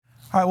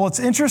All right, well, it's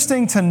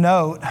interesting to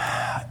note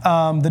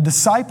the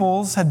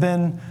disciples had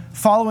been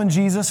following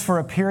Jesus for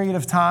a period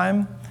of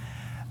time.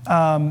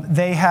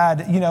 They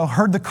had,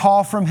 heard the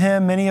call from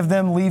him, many of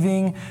them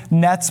leaving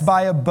nets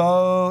by a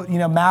boat,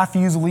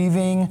 Matthew's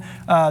leaving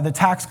the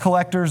tax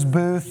collector's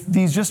booth.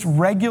 These just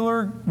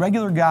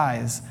regular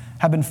guys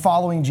have been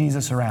following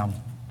Jesus around.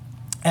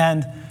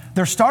 And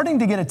they're starting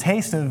to get a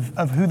taste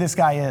of who this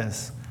guy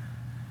is.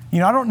 I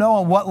don't know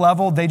on what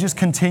level they just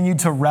continued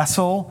to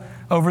wrestle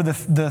over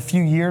the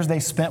few years they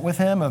spent with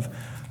him of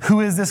who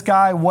is this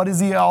guy? What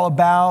is he all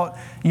about?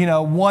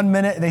 1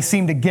 minute they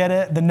seem to get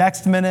it. The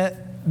next minute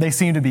they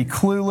seem to be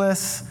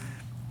clueless.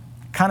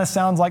 Kind of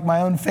sounds like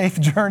my own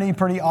faith journey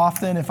pretty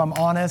often, if I'm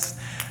honest.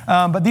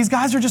 But these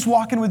guys are just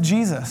walking with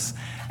Jesus.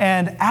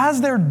 And as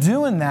they're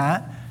doing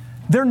that,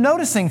 they're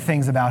noticing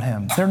things about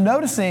him. They're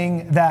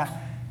noticing that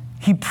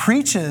he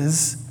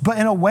preaches, but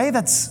in a way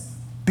that's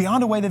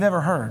beyond a way they've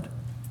ever heard.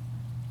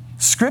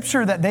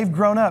 Scripture that they've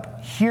grown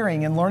up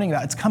hearing and learning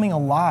about, it's coming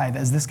alive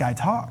as this guy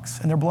talks,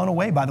 and they're blown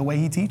away by the way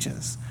he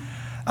teaches.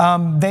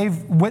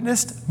 They've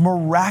witnessed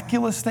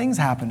miraculous things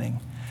happening.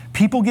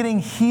 People getting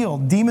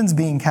healed, demons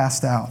being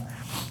cast out.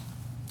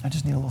 I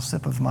just need a little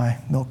sip of my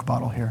milk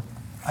bottle here.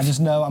 I just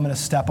know I'm going to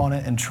step on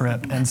it and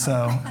trip, and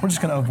so we're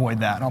just going to avoid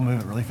that, and I'll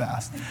move it really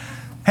fast.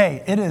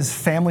 Hey, it is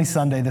Family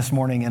Sunday this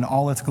morning in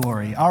all its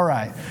glory. All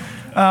right.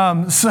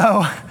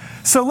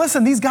 So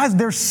listen, these guys,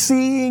 they're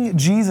seeing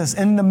Jesus.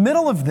 In the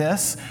middle of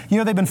this,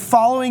 they've been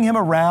following him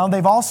around.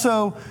 They've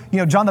also,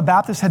 John the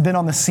Baptist had been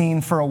on the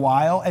scene for a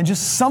while, and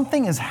just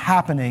something is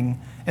happening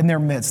in their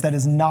midst that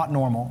is not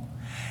normal.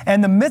 And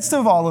in the midst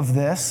of all of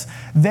this,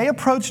 they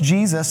approach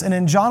Jesus, and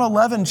in John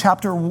 11,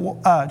 chapter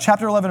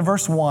 11,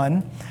 verse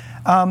 1,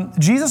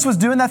 Jesus was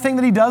doing that thing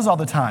that he does all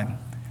the time,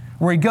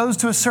 where he goes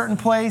to a certain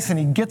place and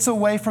he gets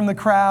away from the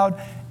crowd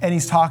and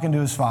he's talking to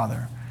his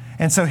Father.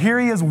 And so here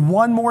he is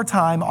one more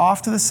time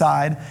off to the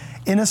side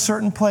in a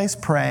certain place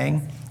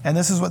praying. And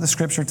this is what the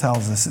scripture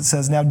tells us. It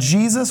says, "Now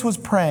Jesus was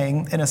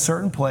praying in a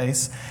certain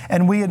place,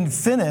 and when he had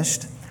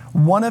finished,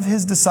 one of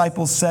his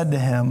disciples said to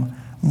him,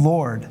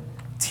 'Lord,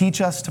 teach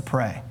us to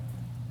pray.'"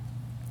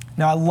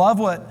 Now I love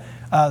what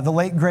the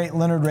late, great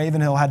Leonard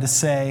Ravenhill had to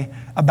say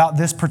about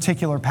this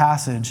particular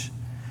passage.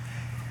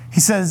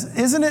 He says,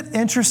 "Isn't it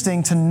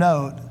interesting to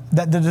note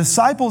that the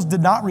disciples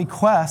did not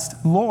request,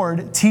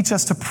 'Lord, teach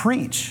us to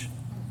preach'?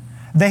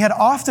 They had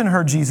often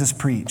heard Jesus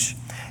preach,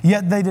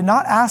 yet they did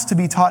not ask to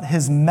be taught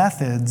his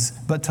methods,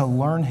 but to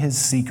learn his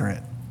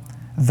secret.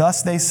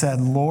 Thus they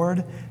said,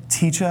 'Lord,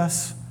 teach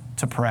us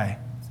to pray.'"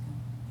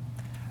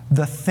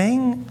 The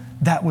thing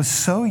that was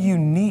so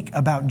unique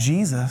about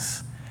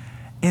Jesus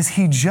is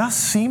he just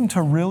seemed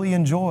to really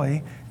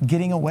enjoy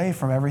getting away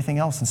from everything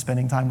else and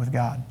spending time with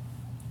God.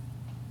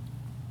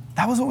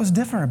 That was what was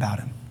different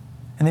about him.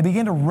 And they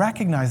began to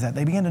recognize that.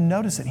 They began to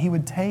notice it. He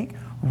would take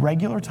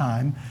regular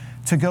time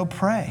to go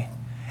pray.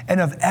 And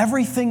of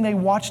everything they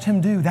watched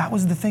him do, that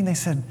was the thing they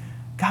said,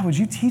 "God, would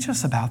you teach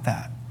us about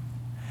that?"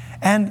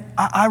 And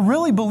I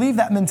really believe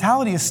that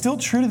mentality is still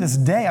true to this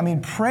day. I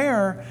mean,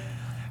 prayer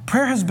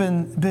has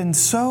been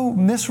so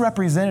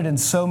misrepresented in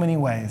so many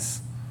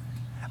ways.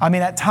 I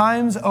mean, at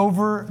times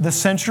over the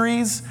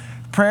centuries,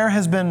 prayer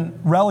has been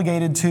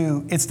relegated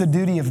to, it's the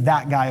duty of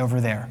that guy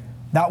over there.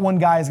 That one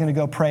guy is going to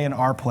go pray in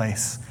our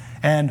place.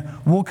 And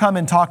we'll come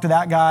and talk to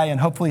that guy, and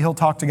hopefully he'll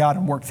talk to God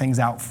and work things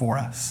out for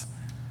us.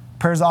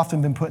 Prayer's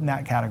often been put in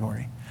that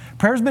category.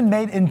 Prayer's been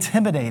made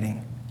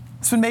intimidating.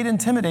 It's been made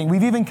intimidating.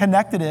 We've even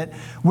connected it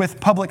with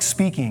public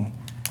speaking.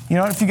 I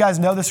don't know if you guys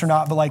know this or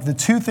not, but the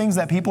two things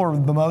that people are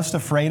the most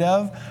afraid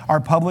of are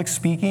public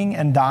speaking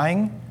and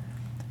dying.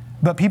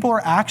 But people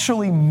are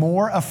actually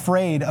more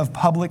afraid of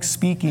public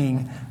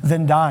speaking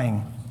than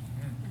dying.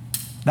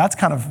 That's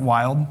kind of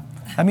wild.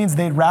 That means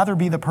they'd rather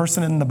be the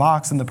person in the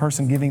box than the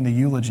person giving the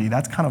eulogy.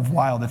 That's kind of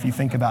wild if you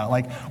think about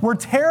it. We're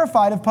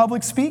terrified of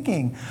public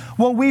speaking.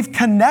 Well, we've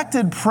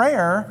connected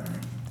prayer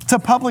to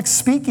public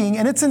speaking,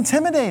 and it's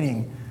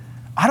intimidating.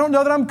 I don't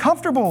know that I'm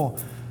comfortable.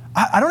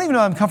 I don't even know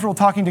I'm comfortable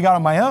talking to God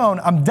on my own.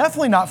 I'm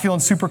definitely not feeling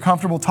super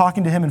comfortable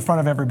talking to him in front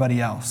of everybody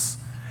else.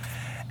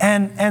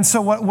 And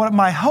so what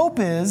my hope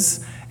is,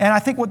 and I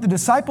think what the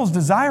disciples'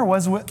 desire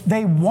was,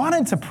 they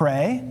wanted to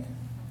pray.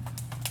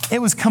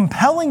 It was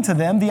compelling to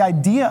them, the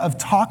idea of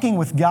talking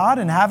with God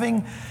and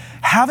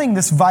having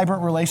this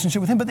vibrant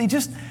relationship with him, but they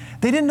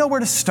didn't know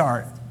where to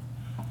start.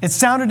 It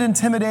sounded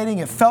intimidating.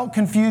 It felt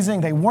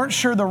confusing. They weren't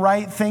sure the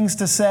right things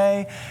to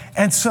say.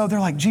 And so they're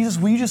like, "Jesus,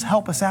 will you just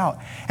help us out?"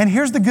 And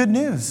here's the good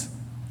news.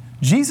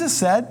 Jesus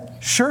said,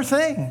 "Sure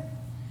thing.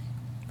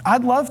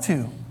 I'd love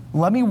to.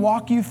 Let me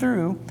walk you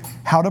through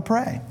how to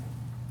pray."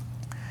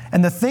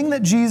 And the thing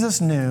that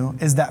Jesus knew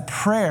is that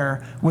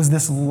prayer was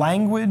this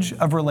language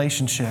of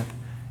relationship.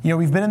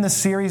 We've been in this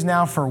series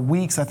now for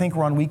weeks. I think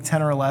we're on week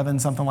 10 or 11,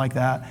 something like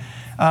that.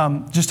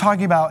 Just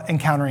talking about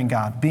encountering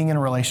God, being in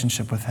a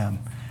relationship with him.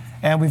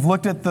 And we've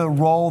looked at the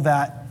role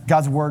that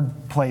God's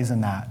word plays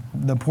in that,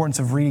 the importance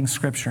of reading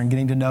scripture and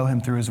getting to know him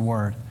through his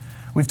word.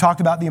 We've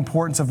talked about the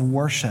importance of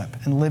worship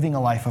and living a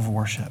life of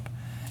worship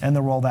and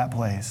the role that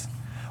plays.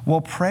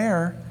 Well,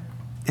 prayer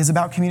is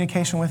about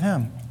communication with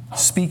him,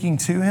 speaking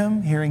to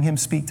him, hearing him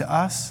speak to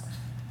us.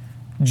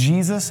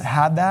 Jesus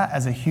had that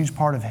as a huge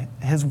part of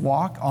his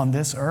walk on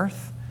this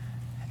earth.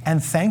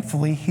 And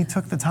thankfully, he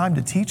took the time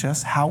to teach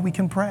us how we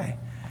can pray.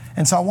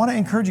 And so I want to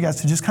encourage you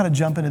guys to just kind of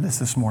jump into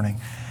this morning.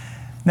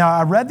 Now,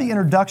 I read the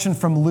introduction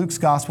from Luke's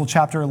Gospel,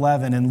 chapter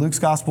 11, and Luke's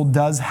Gospel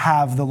does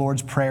have the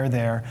Lord's Prayer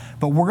there,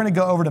 but we're going to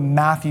go over to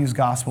Matthew's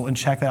Gospel and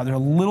check that out. There's a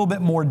little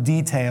bit more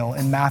detail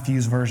in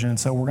Matthew's version,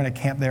 so we're going to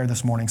camp there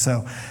this morning.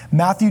 So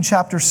Matthew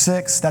chapter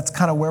 6, that's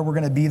kind of where we're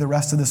going to be the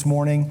rest of this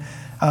morning.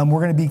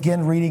 We're going to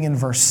begin reading in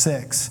verse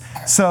 6.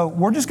 So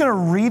we're just going to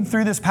read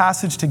through this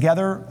passage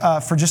together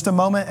for just a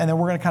moment, and then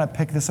we're going to kind of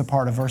pick this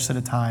apart a verse at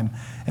a time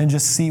and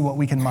just see what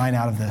we can mine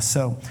out of this.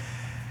 So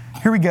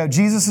here we go.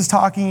 Jesus is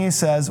talking. He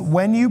says,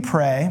 when you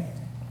pray,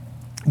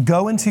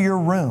 go into your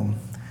room,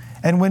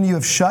 and when you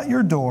have shut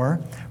your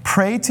door,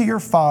 pray to your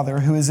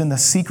Father who is in the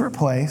secret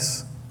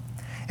place,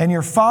 and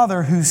your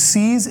Father who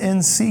sees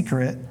in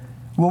secret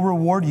will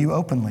reward you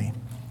openly.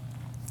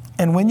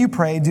 And when you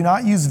pray, do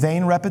not use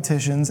vain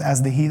repetitions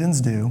as the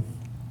heathens do,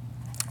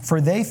 for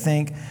they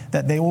think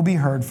that they will be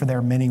heard for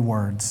their many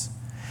words.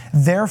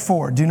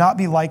 Therefore, do not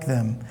be like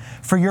them,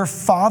 for your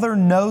Father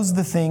knows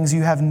the things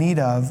you have need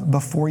of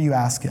before you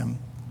ask him.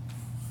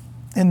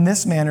 In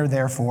this manner,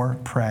 therefore,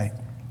 pray.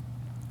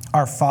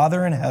 Our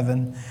Father in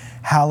heaven,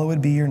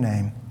 hallowed be your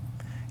name.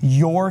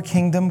 Your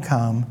kingdom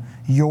come,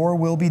 your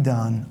will be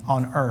done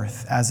on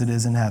earth as it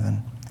is in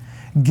heaven.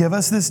 Give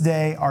us this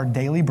day our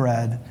daily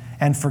bread,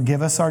 and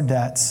forgive us our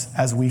debts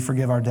as we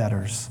forgive our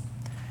debtors.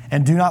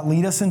 And do not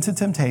lead us into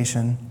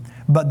temptation,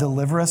 but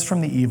deliver us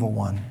from the evil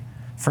one.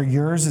 For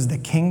yours is the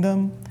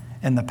kingdom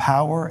and the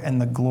power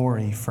and the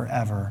glory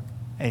forever.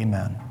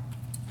 Amen.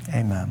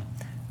 Amen.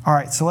 All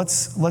right, so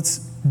let's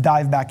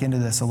dive back into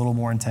this a little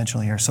more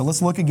intentionally here. So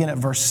let's look again at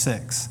verse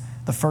 6,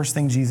 the first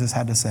thing Jesus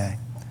had to say.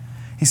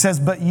 He says,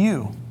 but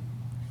you.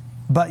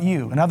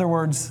 In other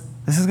words,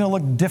 this is going to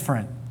look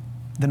different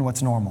than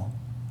what's normal.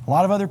 A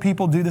lot of other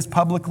people do this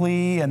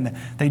publicly and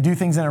they do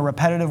things in a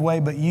repetitive way,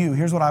 but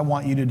here's what I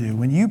want you to do.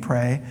 When you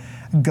pray,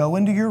 go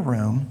into your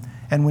room,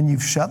 and when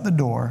you've shut the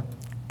door,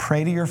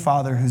 pray to your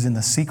Father who's in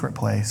the secret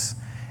place,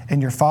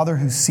 and your Father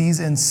who sees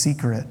in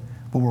secret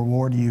will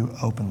reward you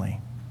openly.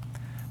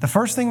 The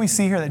first thing we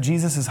see here that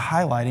Jesus is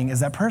highlighting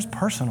is that prayer is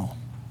personal.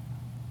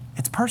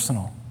 It's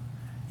personal.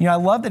 I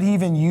love that he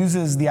even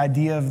uses the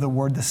idea of the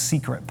word the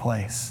secret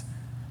place.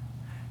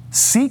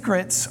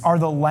 Secrets are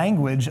the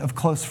language of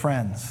close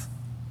friends.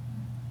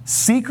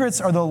 Secrets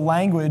are the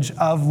language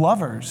of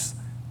lovers.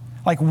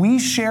 Like, we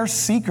share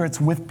secrets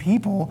with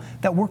people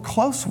that we're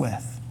close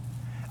with.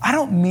 I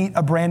don't meet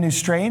a brand new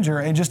stranger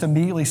and just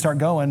immediately start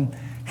going,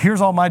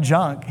 here's all my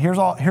junk, here's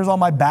all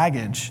my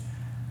baggage.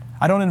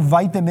 I don't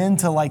invite them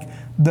into like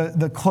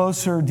the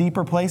closer,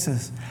 deeper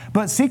places.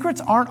 But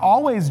secrets aren't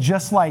always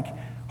just like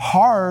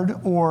hard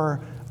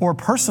or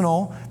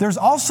personal. There's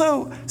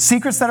also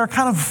secrets that are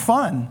kind of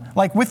fun.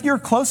 Like with your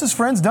closest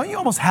friends, don't you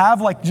almost have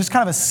like just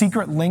kind of a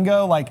secret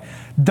lingo, like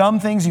dumb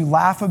things you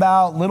laugh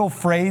about, little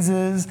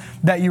phrases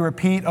that you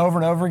repeat over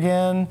and over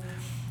again?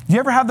 Do you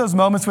ever have those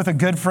moments with a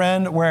good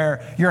friend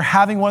where you're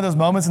having one of those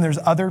moments and there's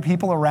other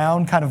people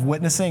around kind of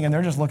witnessing and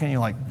they're just looking at you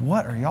like,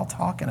 what are y'all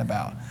talking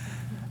about?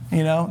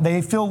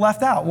 They feel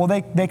left out. Well,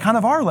 they kind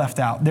of are left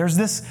out. There's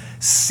this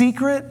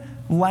secret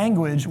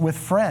language with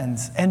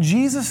friends. And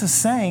Jesus is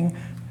saying,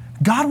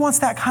 God wants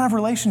that kind of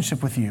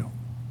relationship with you.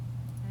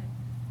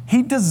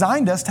 He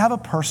designed us to have a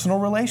personal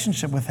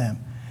relationship with him.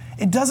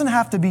 It doesn't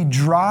have to be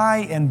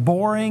dry and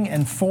boring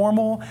and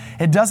formal.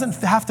 It doesn't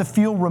have to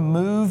feel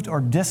removed or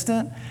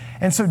distant.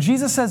 And so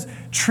Jesus says,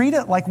 treat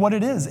it like what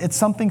it is. It's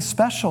something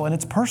special and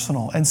it's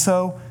personal. And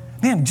so,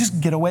 just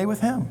get away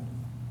with him.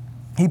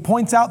 He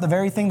points out the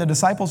very thing the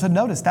disciples had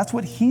noticed. That's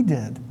what he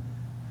did.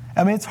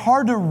 It's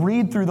hard to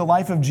read through the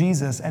life of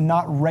Jesus and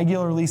not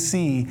regularly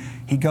see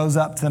he goes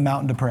up to the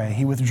mountain to pray.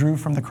 He withdrew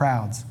from the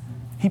crowds.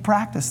 He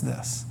practiced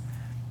this.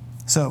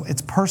 So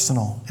it's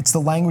personal. It's the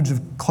language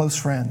of close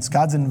friends.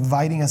 God's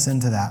inviting us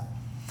into that.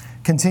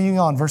 Continuing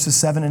on, verses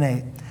 7 and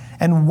 8.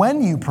 And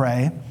when you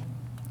pray,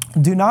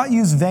 do not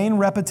use vain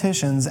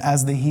repetitions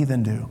as the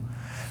heathen do,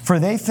 for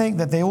they think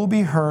that they will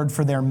be heard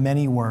for their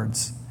many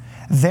words.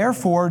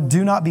 Therefore,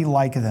 do not be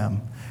like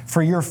them,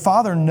 for your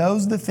Father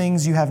knows the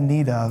things you have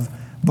need of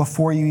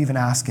before you even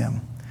ask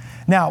him.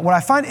 Now, what I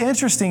find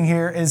interesting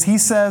here is he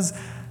says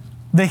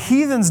the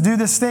heathens do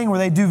this thing where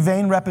they do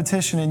vain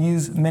repetition and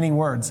use many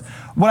words.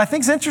 What I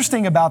think is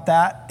interesting about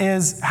that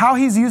is how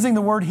he's using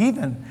the word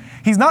heathen.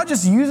 He's not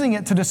just using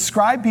it to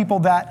describe people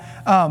that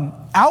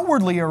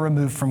outwardly are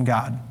removed from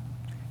God.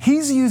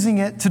 He's using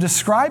it to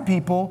describe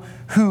people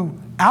who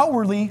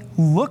outwardly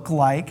look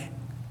like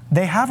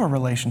they have a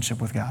relationship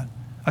with God.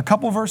 A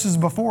couple verses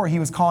before, he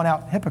was calling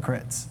out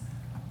hypocrites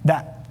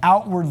that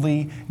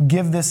outwardly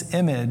give this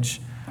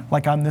image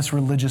like I'm this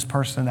religious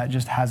person that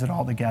just has it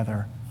all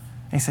together.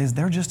 And he says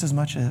they're just as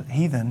much a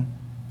heathen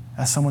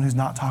as someone who's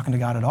not talking to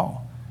God at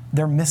all.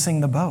 They're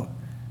missing the boat.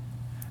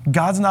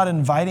 God's not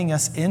inviting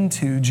us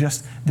into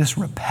just this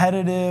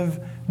repetitive,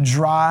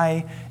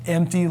 dry,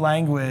 empty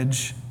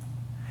language.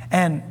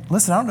 And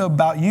listen, I don't know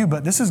about you,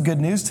 but this is good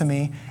news to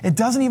me. It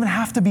doesn't even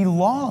have to be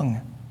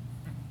long.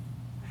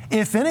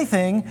 If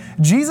anything,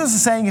 Jesus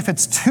is saying if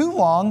it's too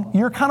long,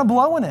 you're kind of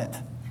blowing it.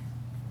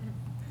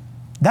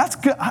 That's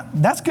good.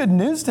 That's good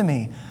news to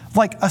me.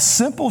 Like a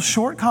simple,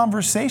 short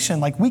conversation,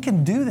 like we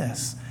can do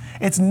this.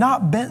 It's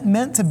not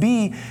meant to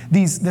be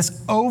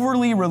this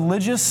overly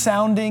religious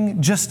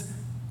sounding, just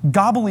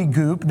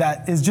gobbledygook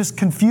that is just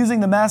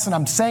confusing the mess. And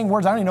I'm saying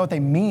words, I don't even know what they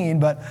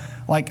mean, but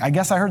like, I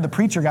guess I heard the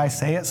preacher guy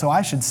say it, so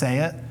I should say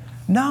it.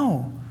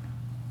 No,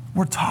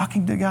 we're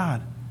talking to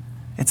God.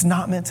 It's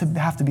not meant to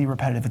have to be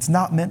repetitive. It's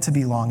not meant to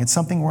be long. It's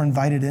something we're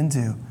invited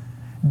into.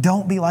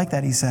 Don't be like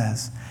that, he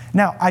says.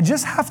 Now, I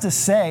just have to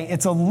say,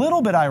 it's a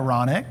little bit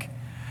ironic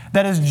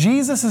that as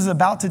Jesus is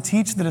about to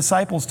teach the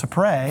disciples to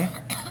pray,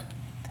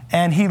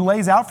 and he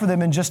lays out for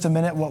them in just a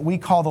minute what we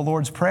call the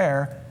Lord's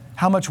Prayer,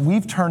 how much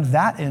we've turned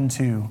that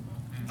into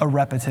a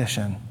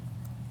repetition.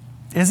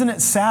 Isn't it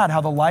sad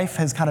how the life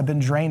has kind of been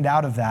drained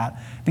out of that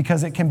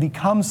because it can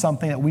become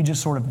something that we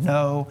just sort of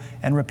know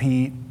and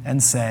repeat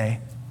and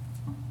say?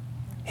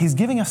 He's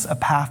giving us a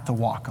path to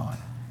walk on.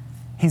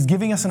 He's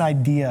giving us an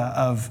idea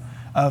of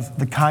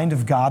the kind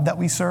of God that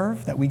we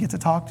serve, that we get to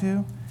talk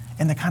to,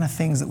 and the kind of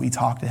things that we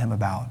talk to him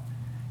about.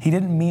 He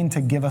didn't mean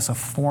to give us a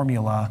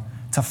formula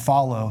to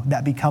follow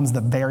that becomes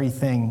the very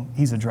thing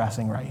he's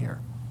addressing right here.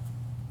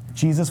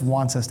 Jesus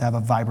wants us to have a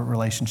vibrant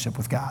relationship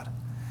with God.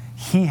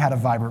 He had a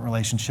vibrant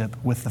relationship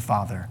with the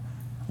Father.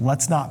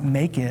 Let's not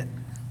make it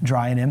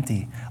dry and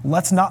empty.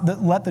 Let's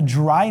not let the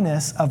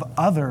dryness of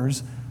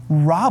others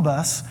rob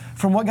us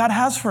from what God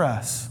has for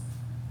us.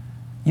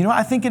 You know,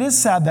 I think it is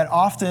sad that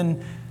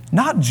often,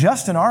 not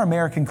just in our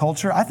American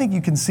culture, I think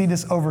you can see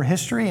this over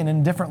history and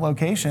in different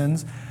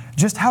locations,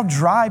 just how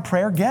dry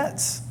prayer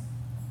gets.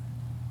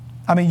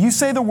 I mean, you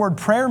say the word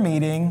prayer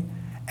meeting,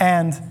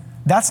 and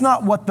that's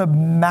not what the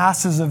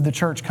masses of the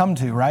church come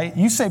to, right?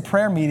 You say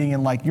prayer meeting,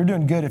 and like, you're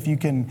doing good if you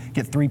can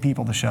get 3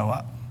 people to show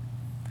up.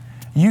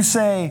 You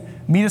say,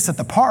 meet us at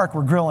the park,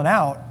 we're grilling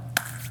out.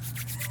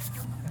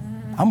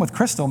 I'm with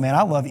Crystal, man.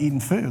 I love eating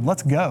food.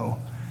 Let's go,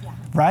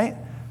 right?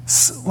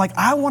 Like,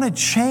 I want to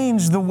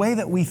change the way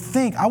that we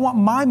think. I want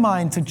my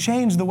mind to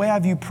change the way I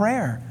view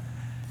prayer.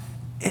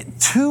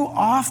 Too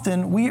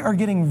often, we are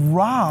getting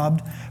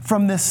robbed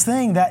from this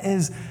thing that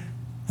is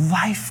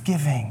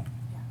life-giving,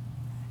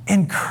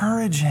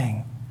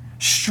 encouraging,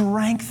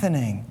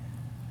 strengthening.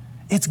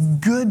 It's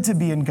good to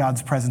be in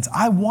God's presence.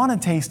 I want to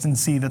taste and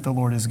see that the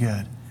Lord is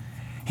good.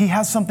 He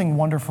has something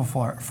wonderful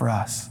for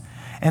us.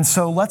 And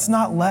so let's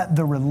not let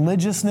the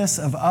religiousness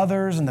of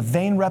others and the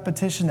vain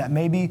repetition that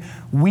maybe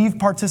we've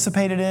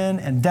participated in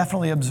and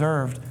definitely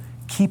observed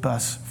keep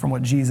us from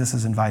what Jesus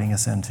is inviting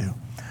us into.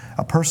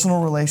 A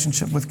personal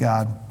relationship with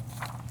God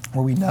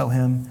where we know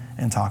him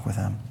and talk with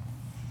him.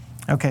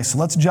 Okay, so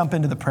let's jump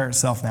into the prayer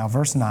itself now.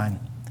 Verse 9.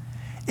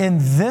 In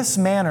this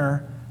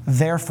manner,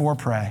 therefore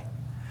pray.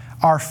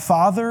 Our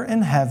Father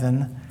in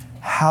heaven,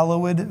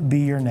 hallowed be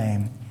your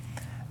name.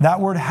 That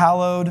word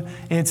hallowed,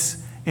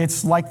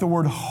 it's like the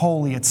word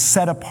holy. It's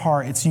set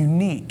apart. It's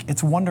unique.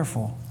 It's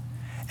wonderful.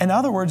 In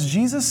other words,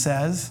 Jesus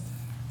says,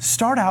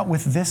 start out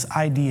with this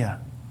idea.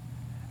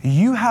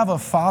 You have a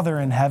Father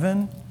in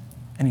heaven,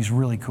 and he's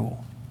really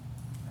cool.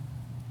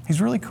 He's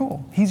really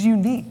cool. He's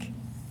unique.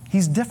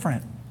 He's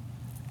different.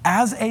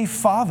 As a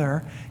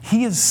father,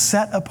 he is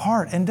set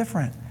apart and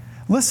different.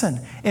 Listen,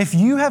 if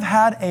you have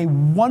had a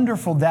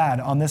wonderful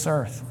dad on this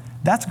earth,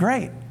 that's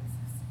great.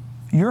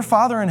 Your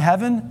Father in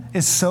heaven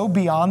is so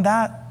beyond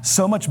that,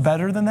 so much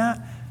better than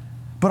that.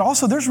 But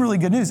also, there's really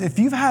good news. If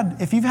you've had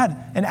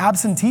an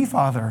absentee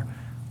father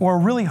or a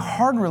really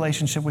hard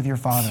relationship with your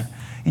father,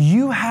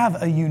 you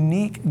have a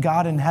unique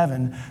God in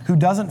heaven who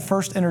doesn't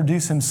first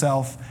introduce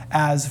himself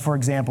as, for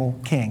example,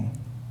 king.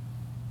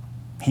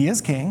 He is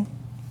king.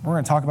 We're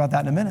going to talk about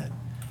that in a minute.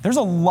 There's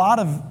a lot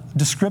of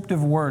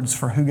descriptive words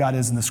for who God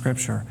is in the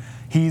scripture.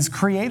 He's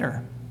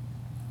creator.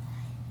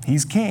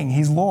 He's king.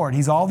 He's Lord.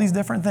 He's all these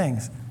different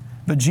things.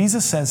 But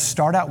Jesus says,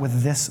 start out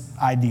with this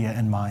idea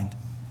in mind.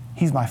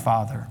 He's my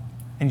Father,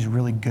 and he's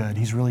really good.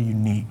 He's really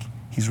unique.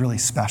 He's really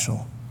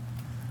special.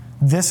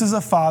 This is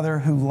a Father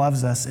who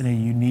loves us in a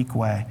unique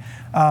way.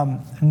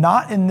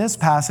 Not in this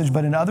passage,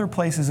 but in other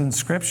places in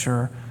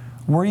Scripture,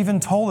 we're even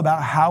told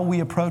about how we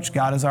approach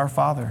God as our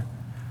Father.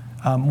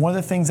 One of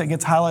the things that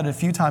gets highlighted a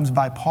few times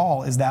by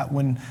Paul is that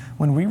when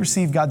we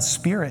receive God's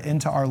Spirit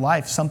into our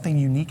life, something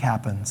unique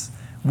happens.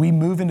 We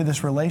move into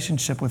this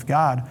relationship with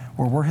God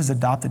where we're his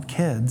adopted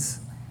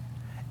kids,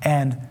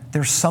 and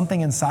there's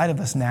something inside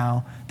of us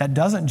now that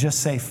doesn't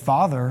just say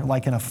Father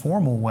like in a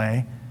formal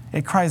way.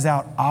 It cries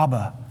out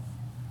Abba,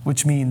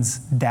 which means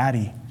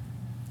daddy.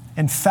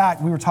 In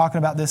fact, we were talking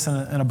about this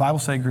in a Bible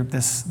study group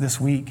this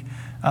week.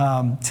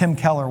 Tim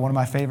Keller, one of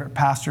my favorite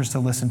pastors to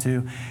listen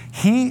to,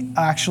 he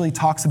actually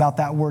talks about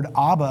that word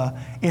Abba.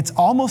 It's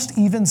almost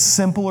even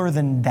simpler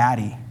than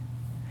daddy.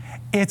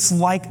 It's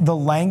like the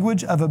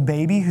language of a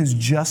baby who's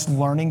just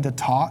learning to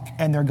talk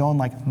and they're going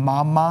like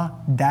mama,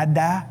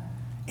 dada.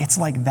 It's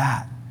like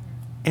that.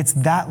 It's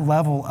that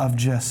level of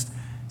just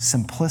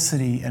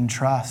simplicity and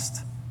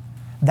trust.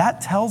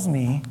 That tells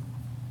me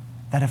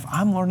that if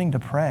I'm learning to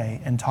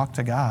pray and talk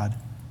to God,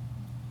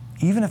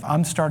 even if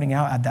I'm starting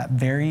out at that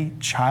very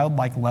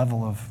childlike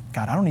level of,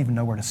 God, I don't even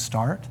know where to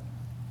start,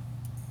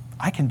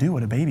 I can do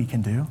what a baby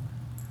can do.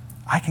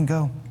 I can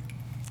go,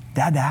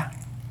 Dada.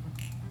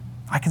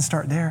 I can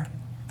start there.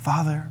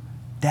 Father,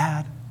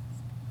 Dad,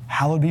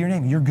 hallowed be your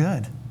name. You're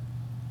good.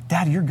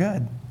 Dad, you're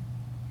good.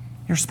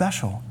 You're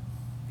special.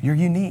 You're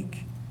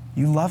unique.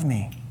 You love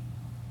me.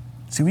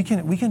 See, we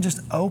can just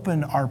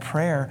open our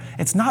prayer.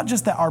 It's not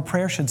just that our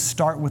prayer should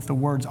start with the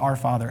words, Our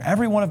Father.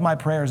 Every one of my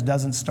prayers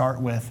doesn't start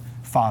with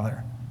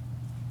Father.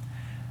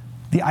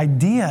 The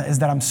idea is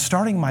that I'm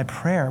starting my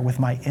prayer with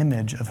my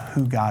image of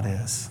who God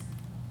is.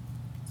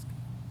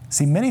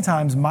 See, many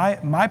times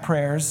my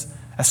prayers,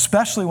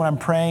 especially when I'm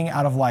praying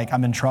out of like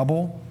I'm in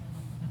trouble,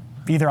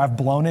 either I've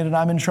blown it and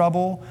I'm in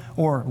trouble,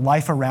 or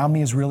life around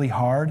me is really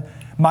hard,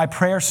 my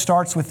prayer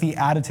starts with the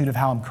attitude of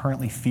how I'm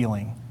currently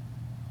feeling.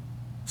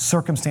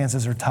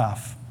 Circumstances are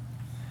tough.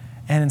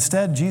 And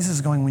instead, Jesus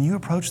is going, when you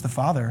approach the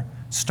Father,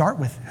 start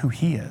with who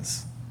He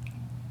is.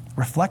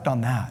 Reflect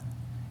on that.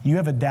 You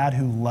have a dad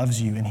who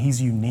loves you and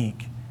He's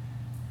unique.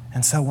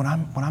 And so when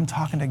I'm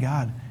talking to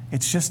God,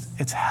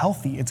 it's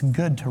healthy, it's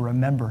good to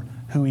remember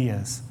who He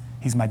is.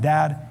 He's my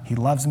dad, He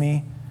loves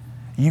me.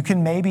 You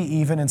can maybe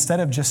even, instead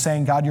of just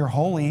saying, God, you're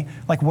holy,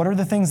 like what are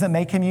the things that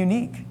make Him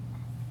unique?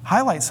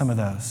 Highlight some of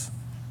those.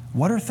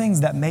 What are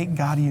things that make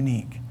God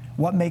unique?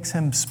 What makes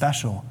Him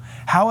special?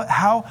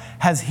 How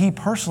has He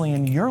personally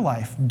in your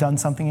life done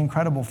something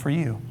incredible for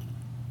you?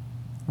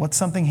 What's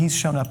something He's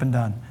shown up and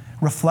done?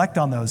 Reflect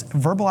on those.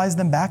 Verbalize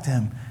them back to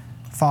Him.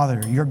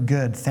 Father, you're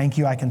good. Thank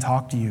you. I can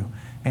talk to you.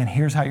 And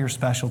here's how you're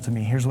special to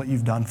me. Here's what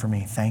you've done for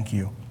me. Thank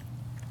you.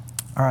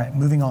 All right,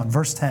 moving on.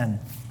 Verse 10.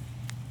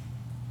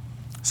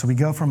 So we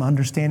go from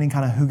understanding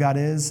kind of who God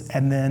is,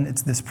 and then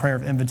it's this prayer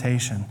of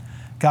invitation.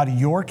 God,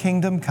 your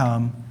kingdom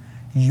come,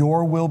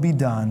 your will be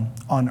done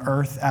on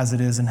earth as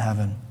it is in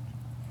heaven.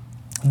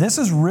 This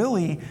is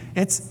really,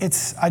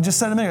 I just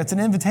said a minute ago, it's an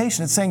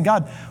invitation. It's saying,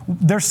 God,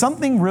 there's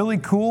something really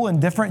cool and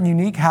different and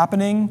unique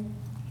happening,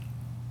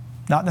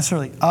 not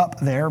necessarily up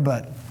there,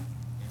 but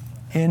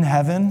in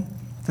heaven,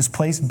 this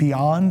place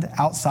beyond,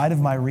 outside of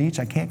my reach.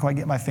 I can't quite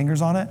get my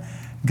fingers on it.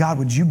 God,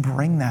 would you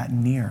bring that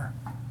near?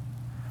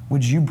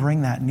 Would you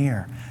bring that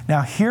near?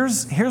 Now,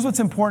 here's what's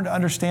important to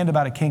understand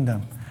about a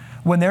kingdom.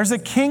 When there's a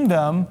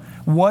kingdom,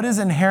 what is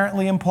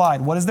inherently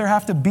implied? What does there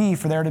have to be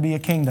for there to be a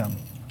kingdom?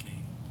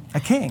 A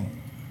king.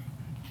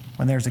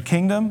 When there's a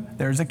kingdom,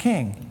 there's a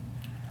king.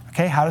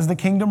 Okay, how does the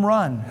kingdom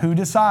run? Who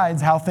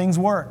decides how things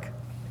work?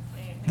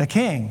 The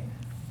king.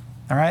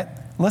 All right?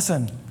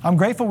 Listen, I'm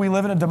grateful we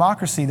live in a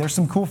democracy. There's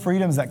some cool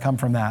freedoms that come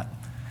from that.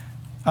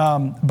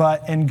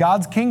 But in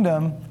God's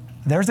kingdom,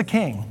 there's a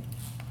king.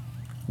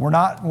 We're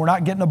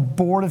not getting a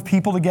board of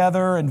people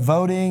together and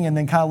voting and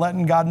then kind of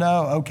letting God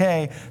know,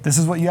 okay, this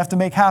is what you have to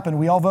make happen.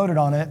 We all voted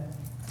on it.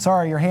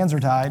 Sorry, your hands are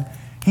tied.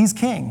 He's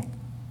king.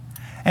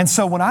 And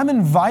so when I'm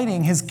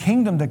inviting His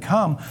kingdom to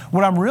come,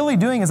 what I'm really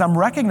doing is I'm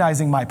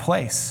recognizing my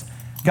place.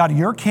 God,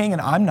 you're king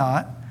and I'm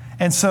not.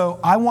 And so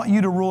I want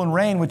you to rule and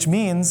reign, which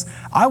means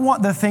I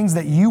want the things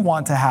that you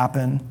want to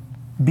happen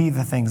be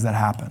the things that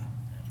happen.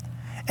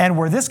 And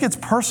where this gets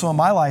personal in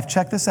my life,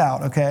 check this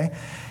out, okay?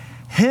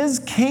 His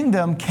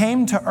kingdom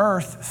came to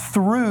earth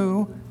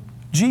through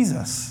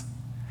Jesus.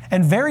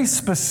 And very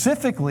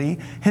specifically,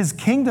 His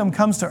kingdom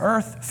comes to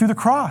earth through the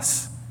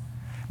cross.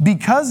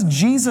 Because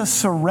Jesus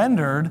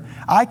surrendered,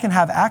 I can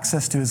have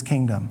access to His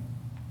kingdom.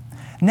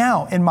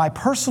 Now, in my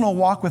personal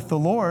walk with the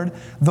Lord,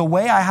 the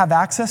way I have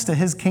access to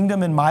His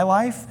kingdom in my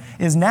life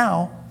is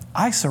now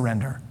I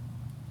surrender.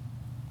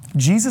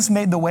 Jesus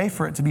made the way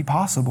for it to be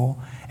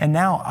possible, and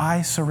now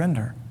I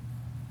surrender.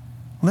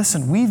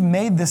 Listen, we've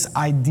made this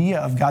idea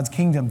of God's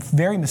kingdom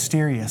very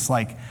mysterious,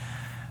 like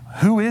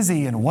who is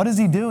He and what is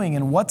He doing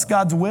and what's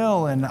God's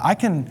will? And I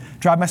can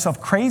drive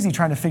myself crazy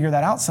trying to figure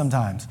that out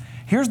sometimes.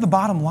 Here's the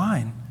bottom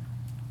line.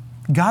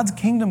 God's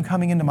kingdom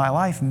coming into my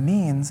life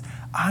means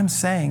I'm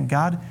saying,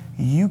 God,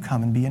 you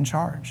come and be in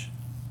charge.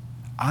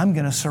 I'm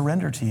going to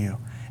surrender to you.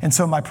 And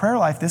so in my prayer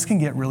life, this can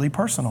get really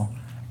personal.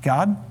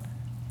 God,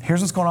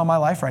 here's what's going on in my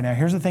life right now.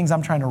 Here's the things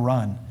I'm trying to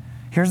run.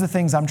 Here's the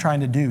things I'm trying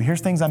to do.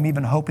 Here's things I'm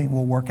even hoping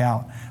will work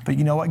out. But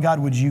you know what, God,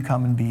 would you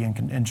come and be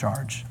in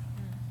charge?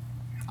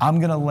 I'm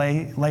going to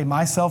lay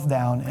myself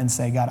down and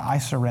say, God, I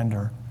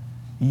surrender.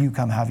 You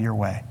come have your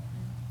way.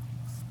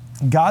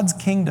 God's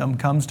kingdom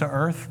comes to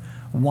earth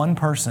one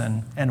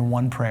person and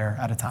one prayer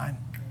at a time.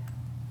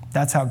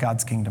 That's how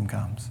God's kingdom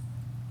comes.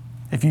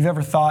 If you've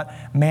ever thought,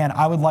 man,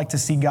 I would like to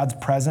see God's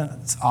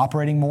presence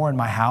operating more in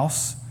my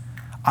house.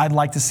 I'd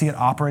like to see it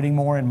operating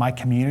more in my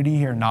community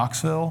here in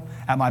Knoxville,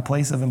 at my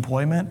place of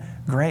employment.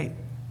 Great.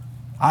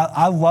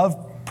 I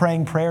love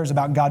praying prayers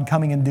about God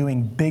coming and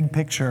doing big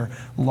picture,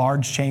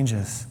 large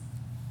changes.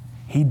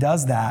 He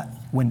does that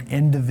when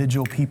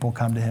individual people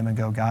come to Him and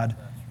go, God,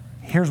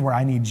 here's where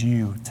I need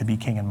you to be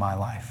king in my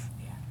life.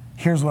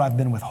 Here's what I've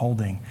been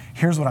withholding.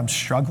 Here's what I'm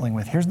struggling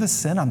with. Here's the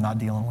sin I'm not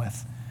dealing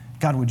with.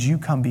 God, would you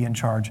come be in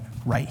charge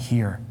right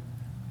here?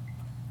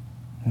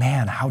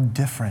 Man, how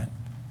different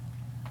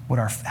would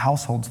our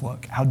households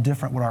look? How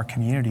different would our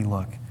community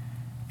look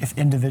if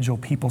individual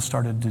people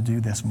started to do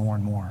this more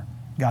and more?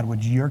 God,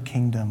 would your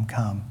kingdom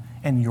come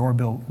and your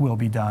will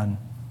be done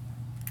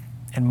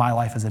in my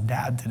life as a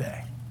dad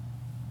today,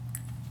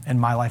 in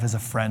my life as a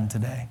friend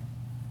today,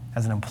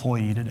 as an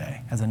employee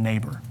today, as a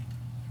neighbor.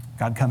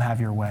 God, come have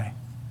your way.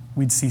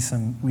 We'd see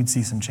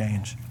some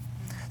change.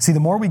 See, the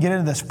more we get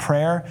into this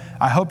prayer,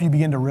 I hope you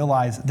begin to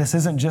realize this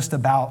isn't just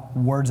about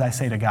words I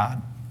say to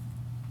God.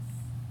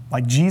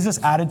 Like Jesus'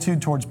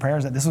 attitude towards prayer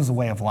is that this was a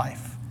way of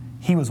life.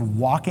 He was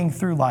walking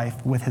through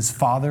life with his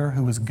Father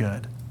who was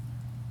good.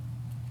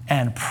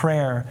 And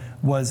prayer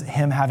was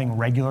him having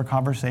regular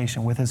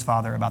conversation with his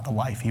Father about the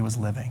life he was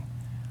living.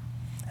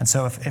 And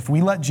so if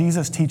we let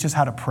Jesus teach us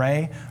how to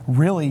pray,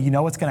 really, you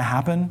know what's going to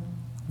happen?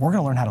 We're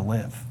going to learn how to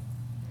live.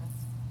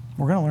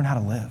 We're going to learn how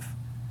to live.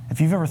 If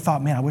you've ever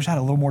thought, man, I wish I had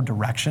a little more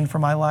direction for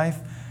my life,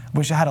 I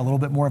wish I had a little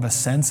bit more of a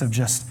sense of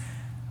just,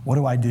 what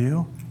do I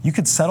do? You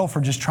could settle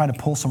for just trying to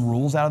pull some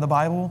rules out of the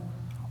Bible,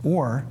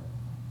 or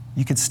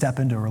you could step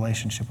into a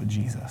relationship with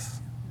Jesus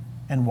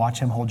and watch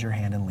him hold your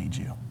hand and lead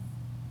you.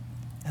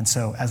 And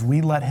so as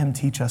we let him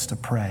teach us to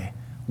pray,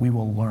 we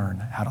will learn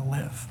how to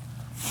live.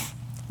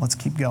 Let's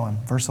keep going.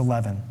 Verse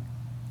 11.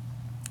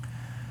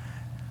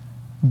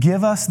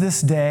 Give us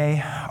this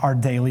day our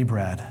daily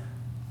bread.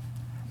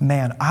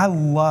 Man, I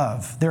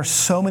love, there are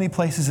so many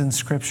places in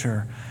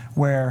Scripture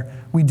where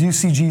we do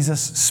see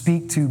Jesus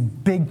speak to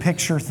big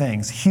picture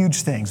things,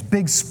 huge things,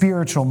 big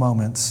spiritual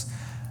moments,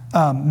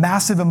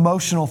 massive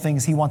emotional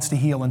things he wants to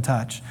heal and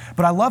touch.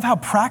 But I love how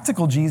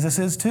practical Jesus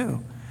is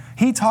too.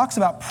 He talks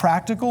about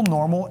practical,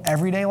 normal,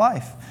 everyday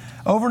life.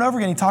 Over and over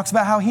again, he talks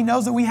about how he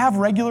knows that we have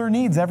regular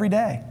needs every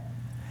day.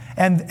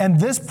 And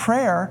this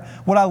prayer,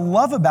 what I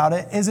love about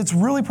it is it's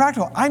really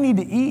practical. I need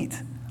to eat. I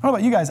don't know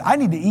about you guys. I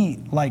need to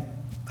eat like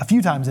a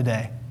few times a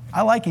day.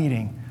 I like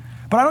eating.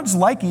 But I don't just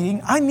like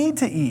eating. I need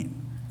to eat.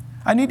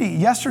 I need to eat.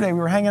 Yesterday, we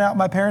were hanging out at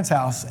my parents'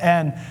 house,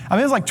 and it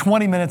was like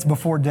 20 minutes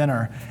before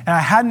dinner, and I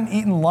hadn't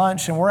eaten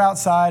lunch, and we're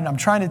outside, and I'm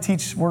trying to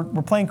teach, we're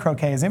playing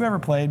croquet. Has anybody ever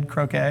played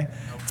croquet?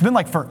 It's been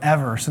like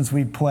forever since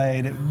we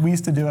played. We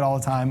used to do it all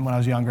the time when I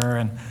was younger,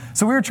 and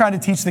so we were trying to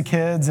teach the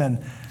kids,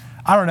 and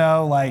I don't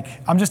know, like,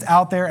 I'm just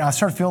out there, and I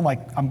started feeling like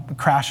I'm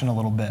crashing a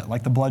little bit.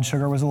 Like the blood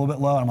sugar was a little bit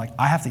low, and I'm like,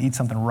 I have to eat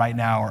something right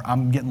now, or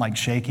I'm getting like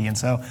shaky. And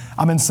so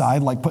I'm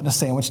inside, like putting a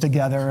sandwich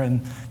together,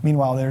 and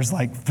meanwhile, there's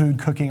like food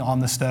cooking on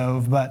the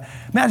stove. But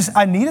man,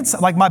 I needed,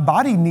 like my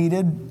body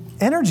needed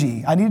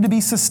energy. I needed to be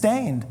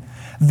sustained.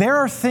 There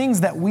are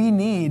things that we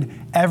need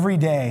every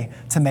day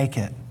to make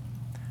it.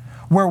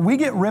 Where we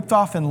get ripped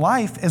off in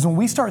life is when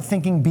we start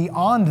thinking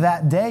beyond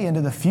that day into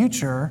the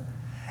future,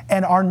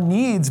 and our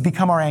needs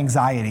become our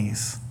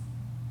anxieties.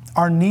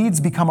 Our needs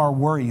become our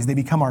worries. They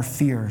become our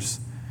fears.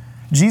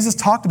 Jesus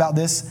talked about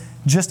this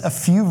just a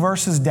few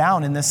verses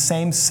down in this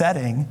same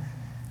setting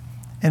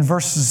in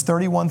verses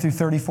 31 through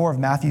 34 of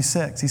Matthew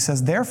 6. He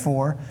says,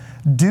 therefore,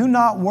 do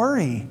not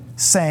worry,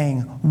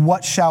 saying,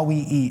 what shall we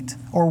eat?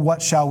 Or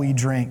what shall we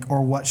drink?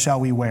 Or what shall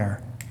we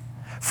wear?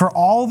 For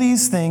all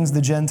these things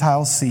the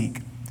Gentiles seek.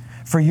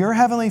 For your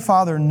heavenly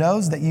Father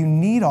knows that you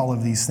need all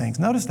of these things.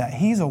 Notice that.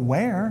 He's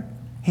aware.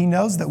 He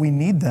knows that we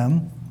need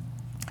them.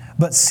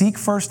 But seek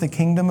first the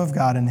kingdom of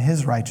God and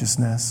his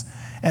righteousness,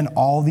 and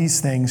all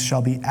these things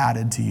shall be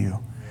added to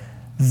you.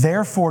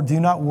 Therefore, do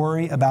not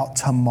worry about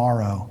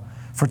tomorrow,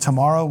 for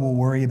tomorrow will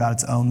worry about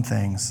its own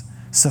things.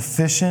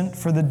 Sufficient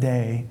for the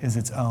day is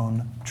its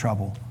own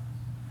trouble.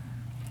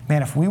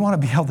 Man, if we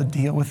want to be able to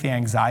deal with the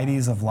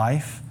anxieties of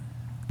life,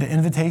 the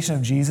invitation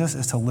of Jesus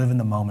is to live in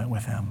the moment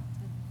with him.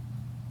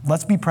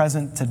 Let's be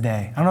present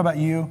today. I don't know about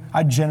you.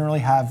 I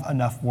generally have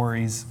enough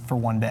worries for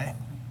one day.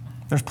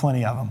 There's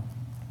plenty of them.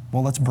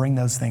 Well, let's bring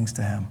those things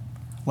to him.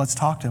 Let's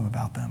talk to him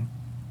about them.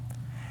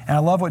 And I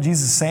love what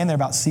Jesus is saying there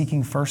about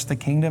seeking first the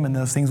kingdom and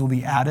those things will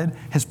be added.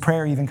 His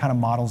prayer even kind of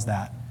models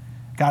that.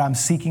 God, I'm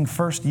seeking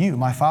first you,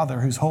 my Father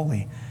who's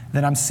holy.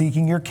 Then I'm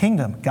seeking your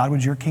kingdom. God,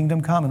 would your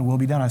kingdom come and will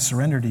be done? I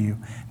surrender to you.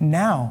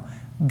 Now,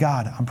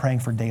 God, I'm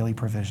praying for daily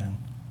provision.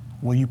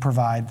 Will you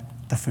provide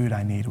the food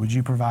I need? Would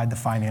you provide the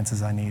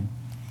finances I need?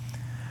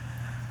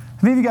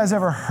 Have any of you guys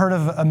ever heard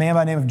of a man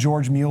by the name of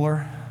George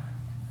Mueller?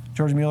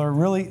 George Mueller,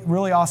 really,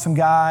 really awesome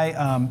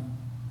guy,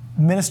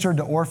 ministered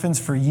to orphans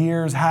for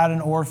years, had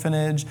an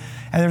orphanage.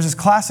 And there's this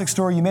classic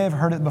story, you may have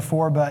heard it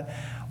before, but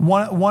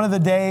one of the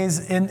days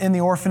in the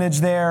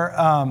orphanage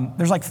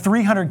there's like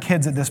 300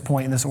 kids at this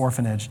point in this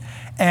orphanage.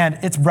 And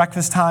it's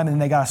breakfast time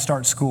and they got to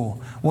start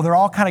school. Well, they're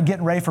all kind of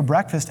getting ready for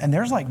breakfast and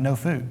there's like no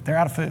food. They're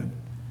out of food.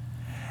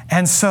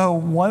 And so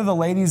one of the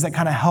ladies that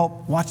kind of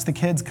helped watch the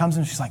kids comes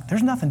in, she's like,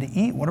 there's nothing to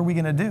eat. What are we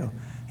going to do?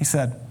 He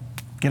said,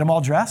 get them all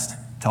dressed.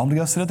 Tell them to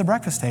go sit at the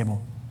breakfast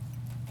table.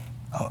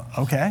 Oh,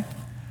 okay.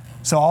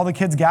 So all the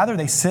kids gather.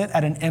 They sit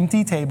at an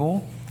empty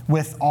table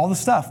with all the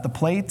stuff, the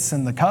plates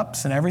and the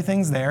cups and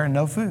everything's there and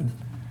no food.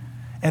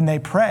 And they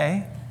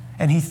pray,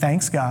 and he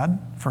thanks God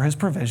for his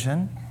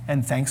provision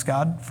and thanks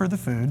God for the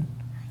food.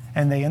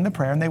 And they end the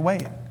prayer and they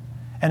wait.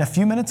 And a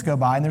few minutes go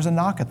by and there's a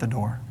knock at the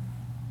door.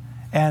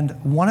 And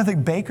one of the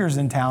bakers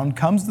in town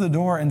comes to the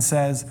door and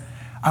says,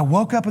 I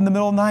woke up in the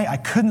middle of the night, I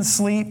couldn't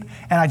sleep,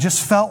 and I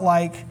just felt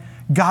like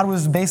God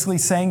was basically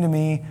saying to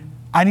me,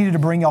 I needed to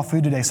bring y'all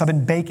food today. So I've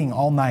been baking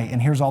all night,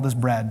 and here's all this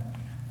bread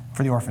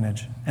for the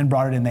orphanage. And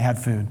brought it in, they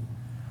had food.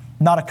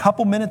 Not a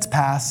couple minutes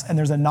pass, and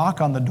there's a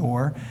knock on the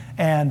door,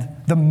 and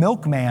the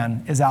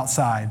milkman is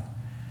outside.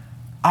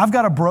 I've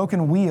got a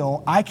broken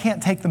wheel. I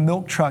can't take the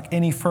milk truck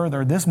any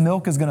further. This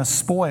milk is going to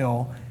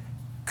spoil.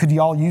 Could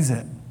y'all use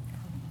it?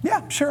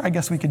 Yeah, sure, I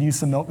guess we could use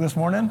some milk this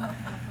morning.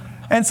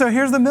 And so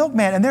here's the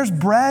milkman, and there's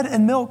bread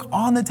and milk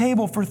on the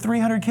table for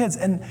 300 kids.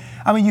 And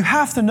I mean, you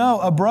have to know,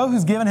 a bro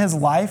who's given his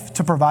life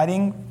to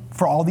providing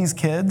for all these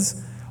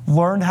kids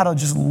learned how to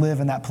just live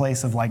in that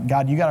place of like,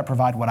 God, you got to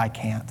provide what I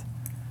can't.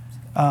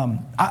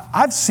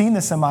 I've seen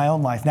this in my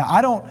own life. Now,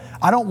 I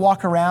don't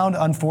walk around,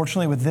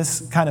 unfortunately, with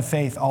this kind of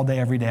faith all day,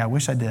 every day. I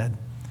wish I did.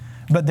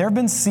 But there have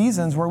been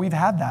seasons where we've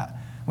had that.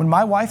 When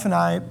my wife and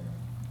I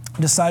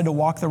decided to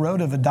walk the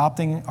road of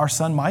adopting our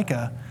son,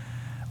 Micah,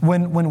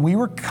 when we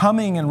were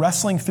coming and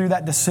wrestling through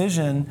that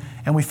decision,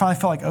 and we finally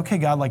felt like, okay,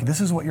 God, like this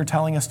is what you're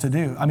telling us to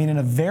do. I mean, in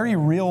a very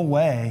real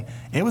way,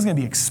 it was going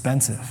to be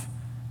expensive.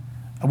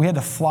 We had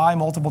to fly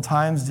multiple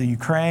times to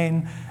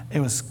Ukraine. It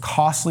was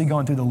costly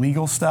going through the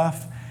legal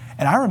stuff.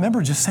 And I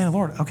remember just saying to the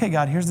Lord, okay,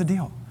 God, here's the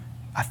deal.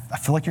 I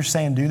feel like you're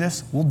saying do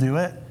this. We'll do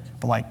it.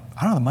 But like,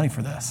 I don't have the money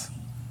for this.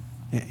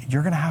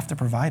 You're going to have to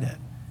provide it.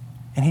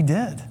 And he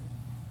did.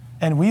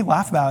 And we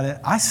laugh about it.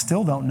 I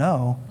still don't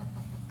know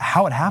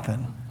how it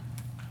happened.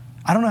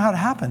 I don't know how it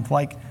happened.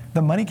 Like,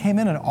 the money came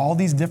in all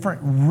these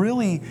different,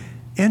 really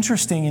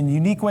interesting and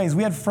unique ways.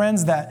 We had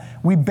friends that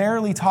we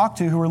barely talked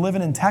to who were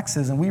living in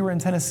Texas, and we were in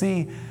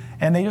Tennessee,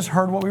 and they just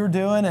heard what we were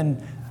doing,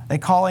 and they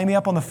call Amy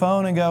up on the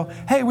phone and go,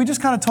 hey, we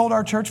just kind of told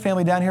our church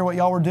family down here what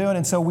y'all were doing,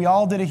 and so we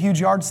all did a huge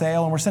yard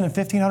sale, and we're sending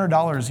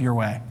 $1,500 your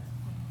way.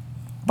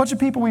 A bunch of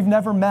people we've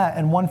never met,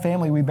 and one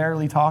family we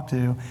barely talked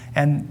to,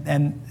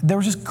 and there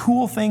were just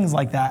cool things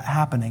like that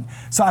happening.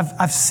 So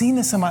I've seen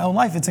this in my own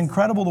life. It's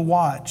incredible to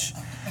watch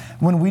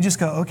when we just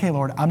go, okay,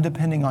 Lord, I'm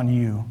depending on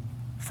you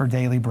for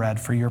daily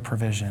bread, for your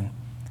provision.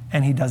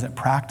 And he does it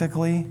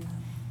practically.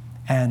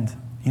 And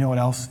you know what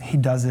else? He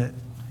does it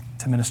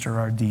to minister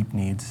our deep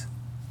needs,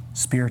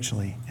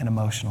 spiritually and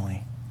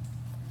emotionally.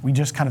 We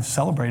just kind of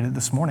celebrated it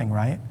this morning,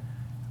 right?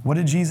 What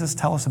did Jesus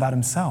tell us about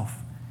himself?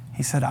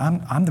 He said,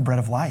 I'm the bread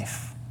of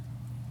life.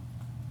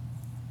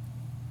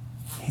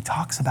 He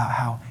talks about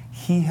how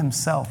he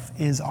himself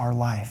is our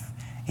life.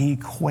 He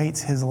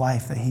equates his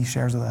life that he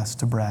shares with us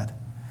to bread.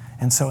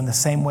 And so in the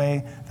same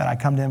way that I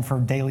come to him for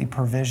daily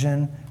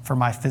provision for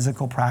my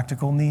physical,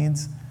 practical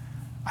needs,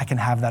 I can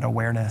have that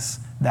awareness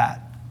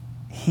that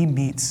he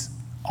meets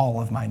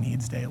all of my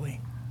needs daily.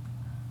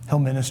 He'll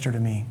minister to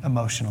me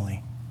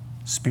emotionally,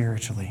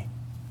 spiritually,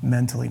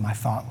 mentally, my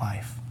thought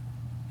life.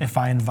 If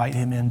I invite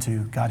him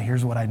into, God,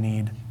 here's what I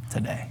need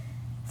today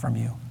from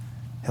you,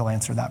 he'll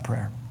answer that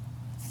prayer.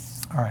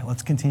 All right,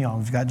 let's continue on.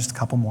 We've got just a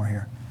couple more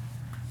here.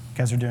 You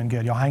guys are doing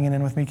good. Y'all hanging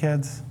in with me,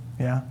 kids?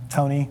 Yeah?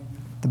 Tony?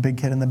 The big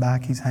kid in the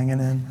back, he's hanging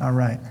in. All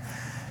right.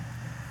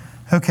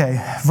 Okay,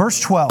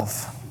 verse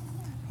 12.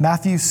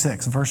 Matthew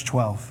 6, verse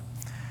 12.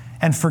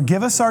 And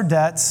forgive us our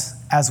debts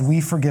as we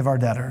forgive our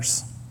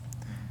debtors.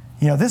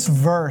 You know, this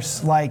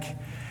verse, like,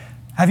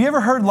 have you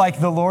ever heard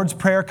like the Lord's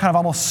Prayer kind of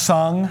almost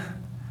sung,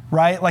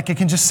 right? Like it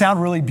can just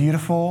sound really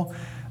beautiful.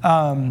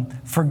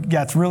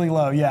 It's really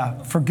low,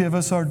 yeah. Forgive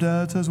us our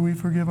debts as we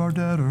forgive our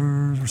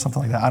debtors, or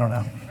something like that. I don't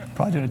know.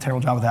 Probably doing a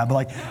terrible job with that, but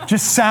like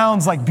just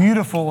sounds like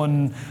beautiful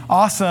and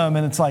awesome.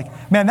 And it's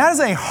like, man, that is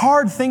a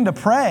hard thing to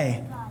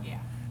pray.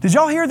 Did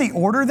y'all hear the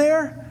order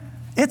there?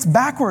 It's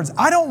backwards.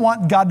 I don't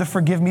want God to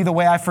forgive me the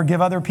way I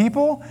forgive other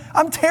people.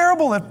 I'm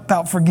terrible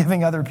about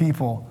forgiving other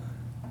people.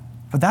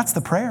 But that's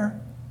the prayer.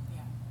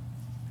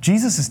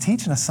 Jesus is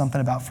teaching us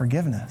something about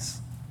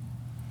forgiveness.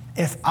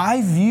 If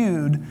I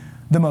viewed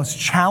the most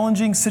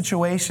challenging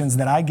situations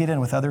that I get in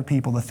with other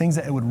people, the things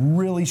that it would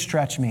really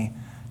stretch me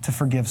to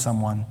forgive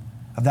someone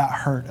of that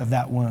hurt, of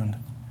that wound.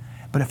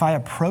 But if I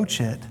approach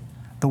it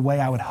the way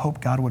I would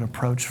hope God would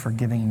approach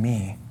forgiving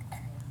me,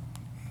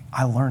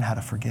 I learn how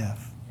to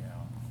forgive.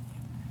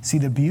 See,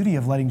 the beauty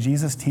of letting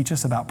Jesus teach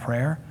us about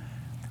prayer,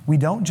 we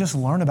don't just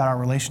learn about our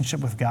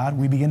relationship with God,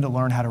 we begin to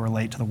learn how to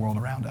relate to the world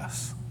around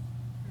us.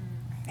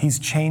 He's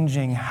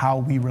changing how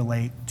we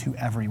relate to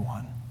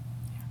everyone.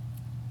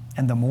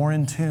 And the more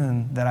in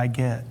tune that I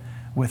get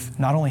with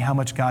not only how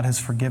much God has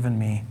forgiven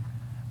me,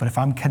 but if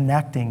I'm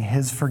connecting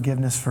his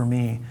forgiveness for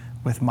me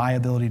with my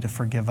ability to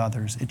forgive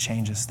others, it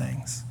changes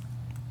things.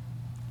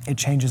 It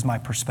changes my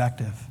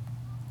perspective.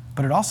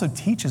 But it also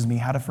teaches me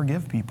how to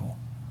forgive people.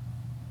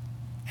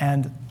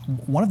 And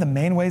one of the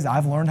main ways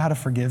I've learned how to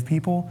forgive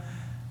people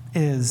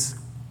is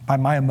by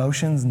my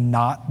emotions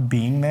not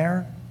being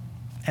there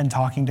and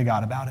talking to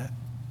God about it.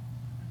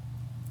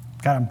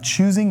 God, I'm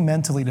choosing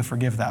mentally to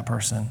forgive that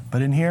person.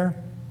 But in here,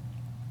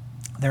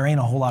 there ain't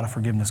a whole lot of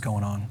forgiveness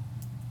going on.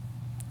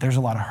 There's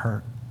a lot of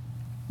hurt.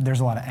 There's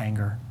a lot of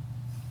anger.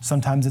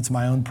 Sometimes it's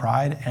my own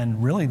pride,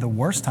 and really the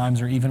worst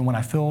times are even when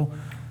I feel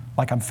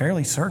like I'm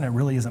fairly certain it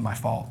really isn't my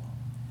fault.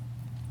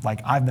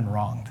 Like I've been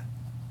wronged,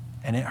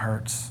 and it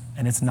hurts,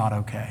 and it's not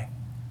okay.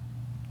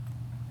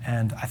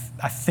 And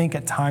I think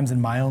at times in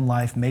my own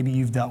life, maybe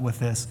you've dealt with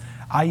this,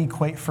 I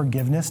equate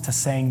forgiveness to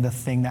saying the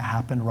thing that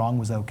happened wrong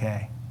was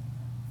okay.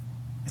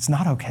 It's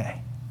not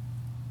okay.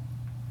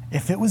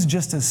 If it was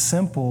just as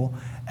simple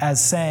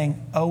as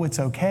saying, oh, it's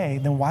okay,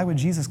 then why would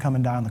Jesus come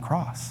and die on the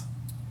cross?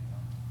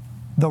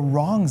 The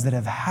wrongs that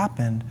have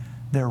happened,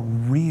 they're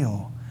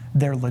real,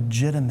 they're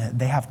legitimate,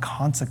 they have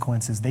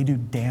consequences, they do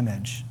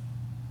damage.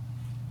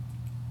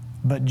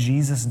 But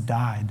Jesus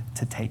died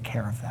to take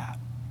care of that.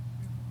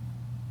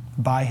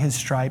 By his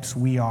stripes,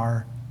 we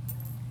are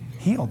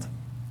healed.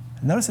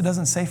 Notice it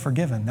doesn't say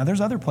forgiven. Now,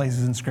 there's other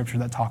places in Scripture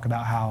that talk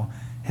about how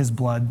his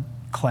blood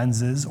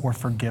cleanses or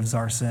forgives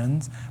our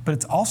sins, but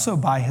it's also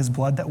by his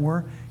blood that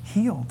we're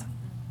healed.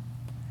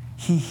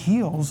 He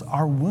heals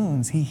our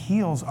wounds. He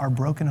heals our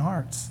broken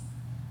hearts.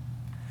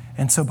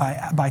 And so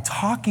by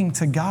talking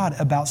to God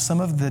about some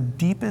of the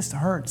deepest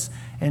hurts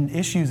and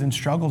issues and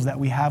struggles that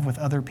we have with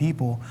other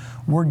people,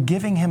 we're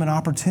giving him an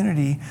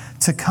opportunity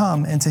to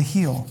come and to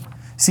heal.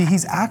 See,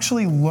 he's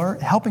actually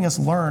helping us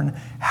learn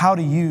how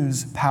to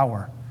use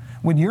power.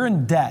 When you're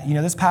in debt,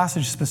 this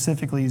passage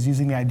specifically is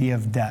using the idea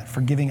of debt,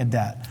 forgiving a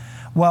debt.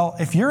 Well,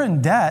 if you're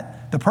in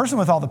debt, the person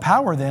with all the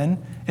power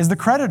then is the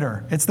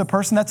creditor. It's the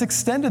person that's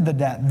extended the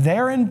debt.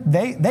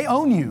 They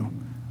own you.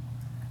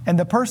 And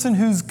the person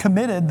who's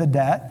committed the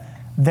debt,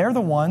 they're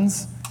the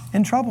ones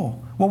in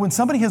trouble. Well, when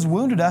somebody has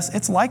wounded us,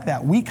 it's like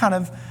that. We kind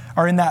of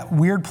are in that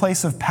weird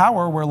place of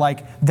power where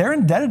they're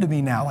indebted to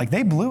me now,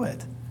 they blew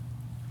it.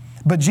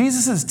 But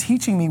Jesus is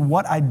teaching me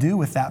what I do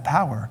with that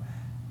power.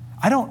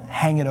 I don't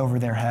hang it over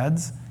their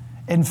heads.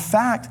 In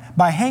fact,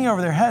 by hanging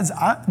over their heads,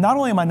 not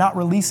only am I not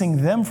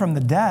releasing them from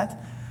the debt,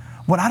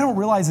 what I don't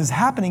realize is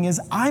happening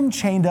is I'm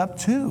chained up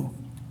too.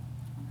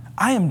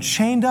 I am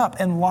chained up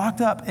and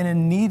locked up and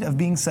in need of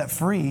being set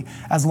free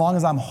as long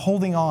as I'm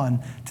holding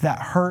on to that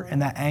hurt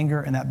and that anger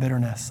and that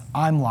bitterness.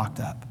 I'm locked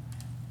up.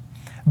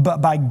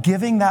 But by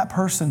giving that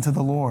person to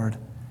the Lord,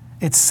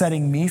 it's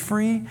setting me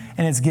free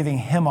and it's giving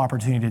him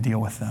opportunity to deal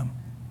with them.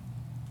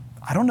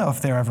 I don't know if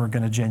they're ever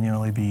going to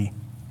genuinely be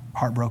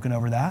heartbroken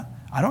over that.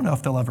 I don't know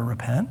if they'll ever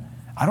repent.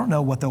 I don't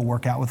know what they'll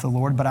work out with the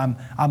Lord, but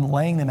I'm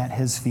laying them at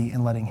his feet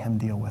and letting him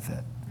deal with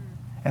it.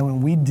 And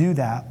when we do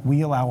that,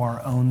 we allow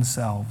our own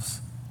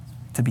selves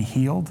to be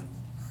healed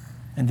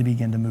and to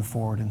begin to move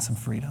forward in some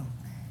freedom.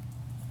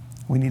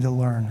 We need to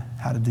learn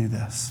how to do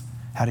this,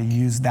 how to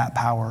use that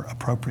power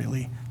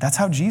appropriately. That's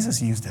how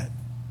Jesus used it.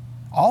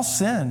 All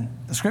sin,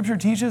 the Scripture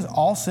teaches,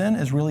 all sin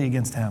is really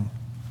against him.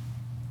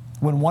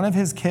 When one of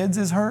his kids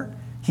is hurt,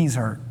 he's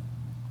hurt.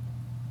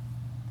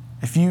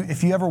 If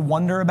you ever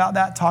wonder about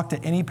that, talk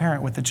to any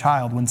parent with a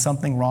child. When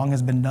something wrong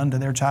has been done to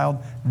their child,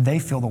 they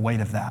feel the weight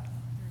of that.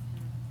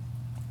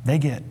 They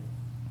get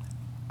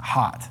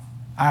hot.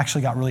 I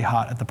actually got really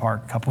hot at the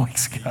park a couple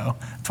weeks ago.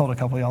 I told a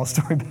couple of y'all a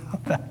story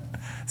about that.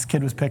 This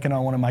kid was picking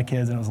on one of my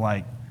kids, and it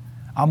was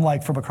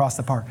I'm from across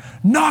the park,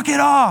 knock it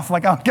off!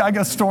 I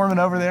go storming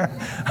over there.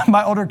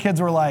 My older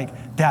kids were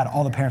like, Dad,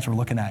 all the parents were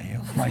looking at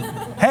you. I'm like,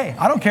 hey,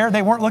 I don't care.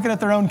 They weren't looking at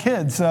their own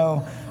kids,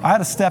 so I had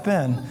to step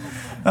in.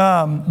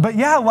 But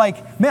yeah,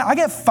 I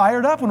get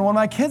fired up when one of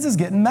my kids is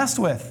getting messed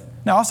with.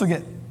 Now, I also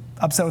get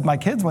upset with my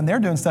kids when they're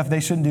doing stuff they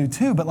shouldn't do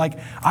too, but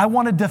I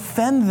want to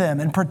defend them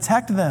and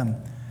protect them.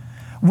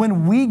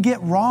 When we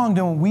get wronged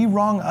and when we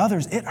wrong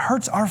others, it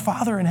hurts our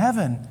Father in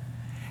heaven.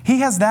 He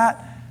has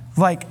that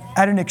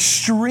at an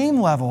extreme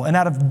level and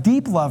out of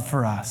deep love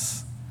for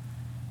us.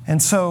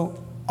 And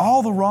so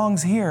all the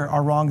wrongs here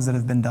are wrongs that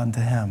have been done to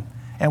him.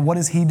 And what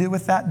does he do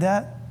with that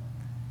debt?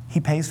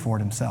 He pays for it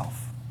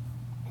himself.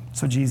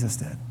 So Jesus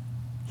did.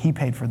 He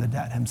paid for the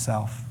debt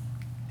himself.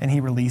 And he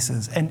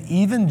releases. And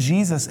even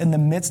Jesus, in the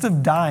midst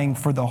of dying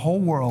for the whole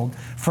world,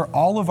 for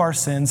all of our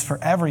sins,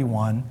 for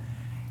everyone,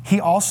 he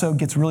also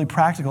gets really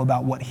practical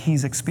about what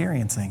he's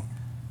experiencing.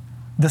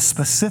 The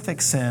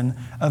specific sin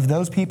of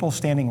those people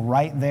standing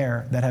right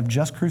there that have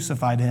just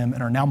crucified him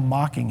and are now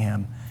mocking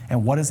him.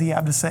 And what does he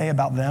have to say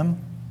about them?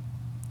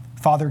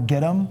 Father, get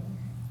them.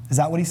 Is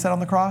that what he said on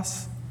the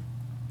cross?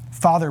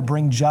 Father,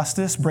 bring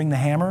justice, bring the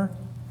hammer.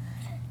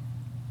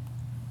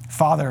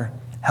 Father,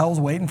 hell's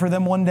waiting for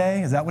them one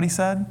day. Is that what he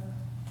said?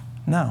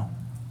 No.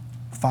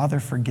 Father,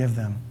 forgive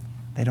them.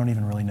 They don't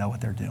even really know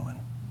what they're doing.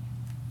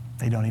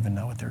 They don't even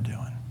know what they're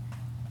doing.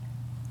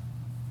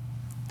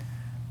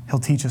 He'll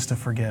teach us to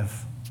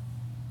forgive.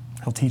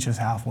 He'll teach us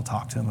how if we'll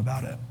talk to him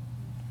about it.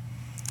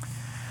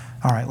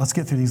 All right, let's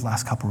get through these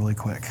last couple really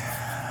quick.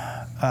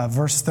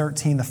 Verse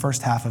 13, the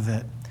first half of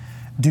it.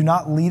 Do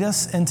not lead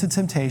us into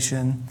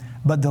temptation,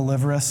 but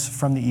deliver us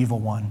from the evil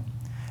one.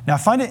 Now, I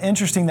find it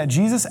interesting that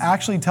Jesus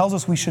actually tells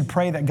us we should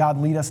pray that God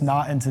lead us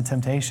not into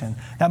temptation.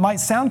 That might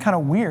sound kind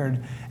of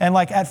weird. And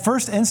at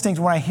first instinct,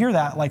 when I hear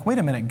that, wait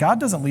a minute, God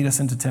doesn't lead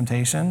us into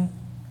temptation.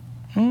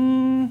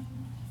 Remember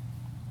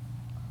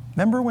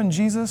when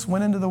Jesus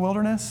went into the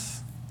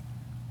wilderness?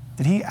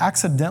 Did he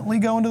accidentally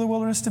go into the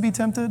wilderness to be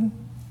tempted?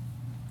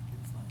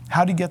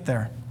 How'd he get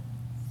there?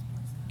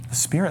 The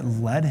Spirit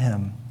led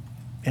him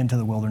into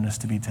the wilderness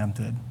to be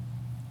tempted.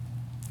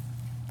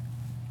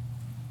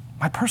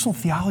 My personal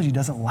theology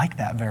doesn't like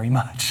that very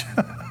much.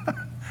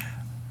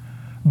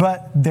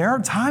 But there are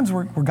times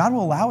where God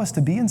will allow us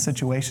to be in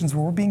situations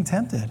where we're being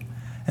tempted.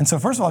 And so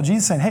first of all,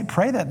 Jesus is saying, hey,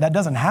 pray that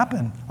doesn't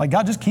happen. Like,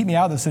 God, just keep me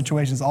out of those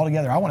situations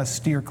altogether. I want to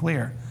steer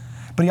clear.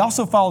 But he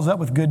also follows up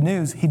with good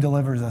news. He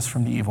delivers us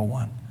from the evil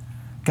one.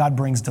 God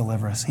brings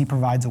deliverance. He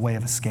provides a way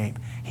of escape.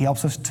 He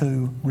helps us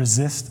to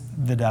resist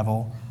the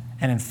devil.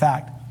 And in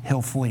fact,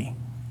 he'll flee.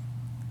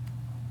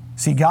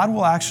 See, God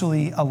will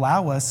actually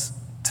allow us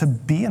to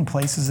be in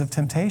places of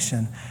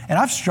temptation. And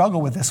I've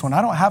struggled with this one.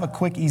 I don't have a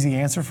quick, easy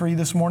answer for you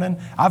this morning.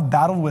 I've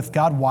battled with,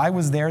 God, why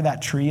was there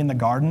that tree in the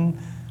garden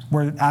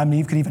where Adam and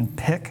Eve could even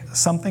pick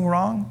something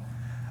wrong?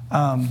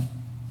 I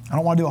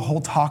don't want to do a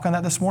whole talk on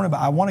that this morning, but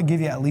I want to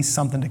give you at least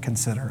something to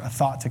consider, a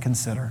thought to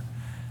consider.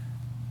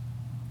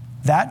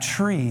 That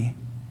tree,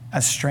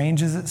 as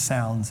strange as it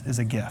sounds, is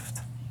a gift.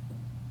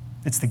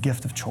 It's the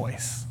gift of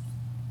choice.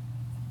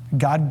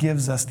 God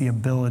gives us the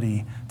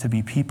ability to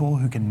be people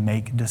who can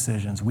make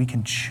decisions. We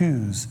can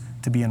choose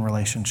to be in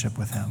relationship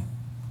with him.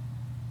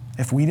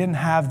 If we didn't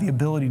have the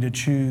ability to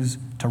choose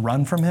to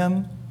run from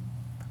him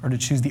or to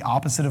choose the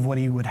opposite of what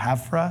he would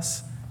have for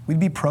us, we'd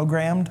be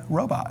programmed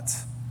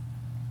robots.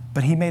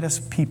 But he made us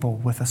people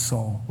with a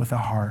soul, with a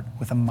heart,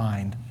 with a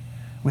mind,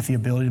 with the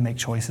ability to make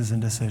choices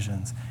and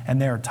decisions. And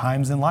there are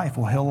times in life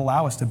where he'll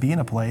allow us to be in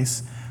a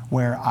place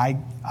where I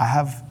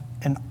have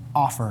an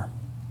offer,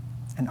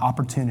 an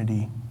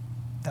opportunity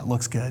that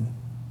looks good,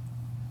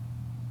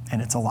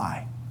 and it's a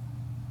lie.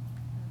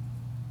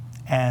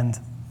 And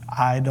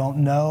I don't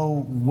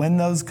know when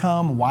those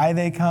come, why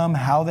they come,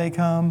 how they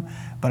come,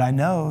 but I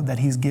know that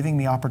he's giving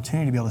me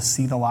opportunity to be able to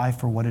see the lie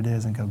for what it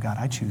is and go, God,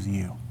 I choose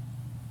you.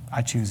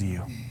 I choose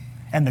you.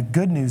 And the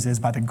good news is,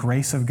 by the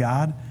grace of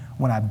God,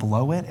 when I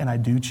blow it and I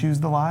do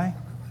choose the lie,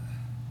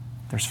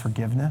 there's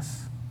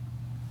forgiveness,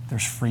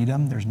 there's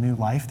freedom, there's new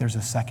life, there's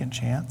a second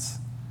chance.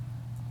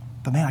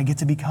 But man, I get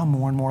to become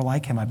more and more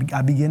like him. I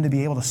begin to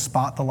be able to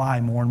spot the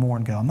lie more and more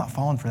and go, I'm not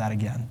falling for that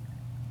again.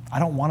 I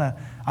don't want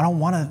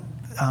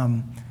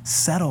to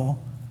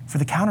settle for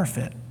the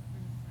counterfeit,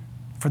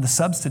 for the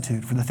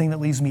substitute, for the thing that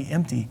leaves me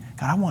empty.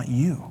 God, I want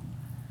you.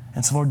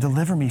 And so Lord,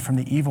 deliver me from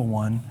the evil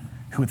one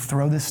who would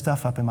throw this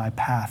stuff up in my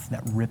path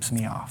that rips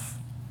me off.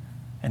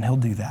 And he'll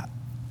do that.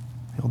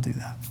 He'll do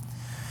that.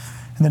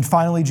 And then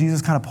finally,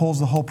 Jesus kind of pulls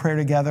the whole prayer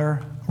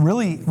together,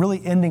 really,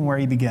 really ending where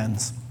he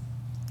begins.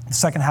 The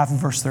second half of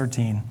verse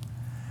 13.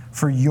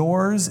 For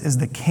yours is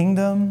the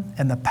kingdom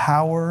and the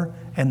power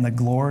and the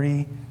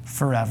glory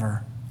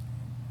forever.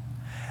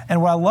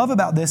 And what I love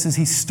about this is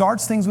he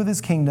starts things with his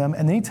kingdom,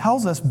 and then he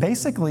tells us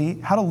basically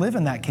how to live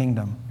in that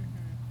kingdom.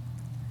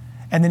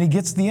 And then he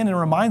gets to the end and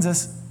reminds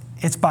us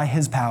it's by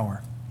his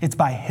power. It's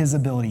by his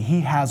ability.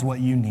 He has what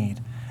you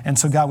need. And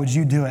so God, would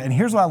you do it? And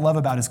here's what I love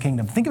about his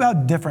kingdom. Think about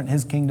how different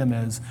his kingdom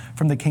is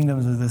from the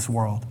kingdoms of this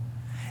world.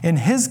 In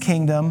his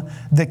kingdom,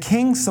 the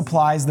king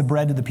supplies the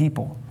bread to the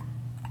people.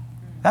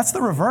 That's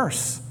the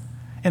reverse.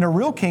 In a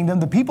real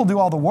kingdom, the people do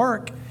all the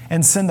work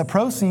and send the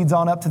proceeds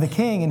on up to the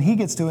king, and he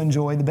gets to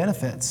enjoy the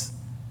benefits.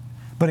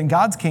 But in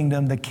God's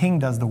kingdom, the king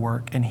does the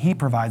work, and he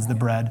provides the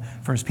bread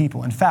for his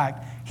people. In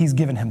fact, he's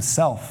given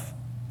himself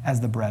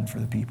as the bread for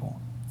the people.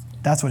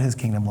 That's what his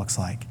kingdom looks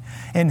like.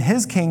 In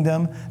his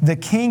kingdom, the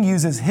king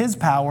uses his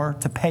power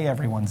to pay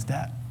everyone's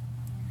debt.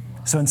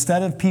 So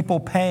instead of people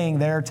paying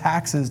their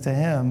taxes to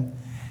him,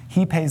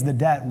 he pays the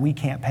debt we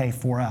can't pay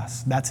for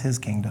us. That's his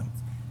kingdom.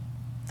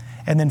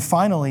 And then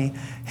finally,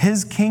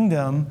 his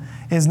kingdom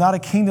is not a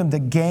kingdom to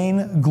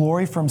gain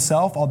glory for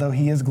himself, although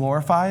he is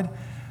glorified,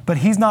 but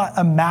he's not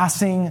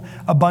amassing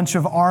a bunch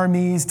of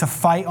armies to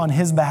fight on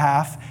his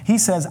behalf. He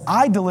says,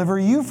 I deliver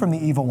you from the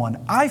evil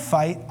one. I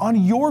fight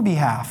on your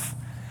behalf.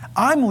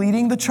 I'm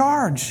leading the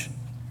charge.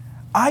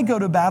 I go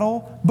to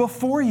battle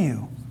before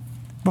you.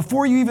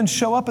 Before you even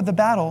show up at the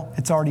battle,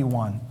 it's already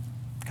won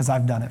because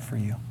I've done it for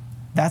you.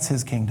 That's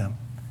his kingdom.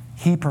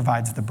 He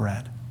provides the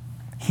bread.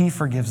 He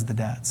forgives the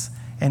debts,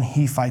 and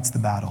he fights the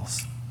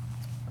battles.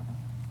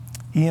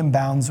 E.M.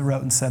 Bounds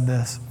wrote and said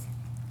this: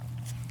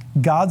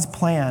 God's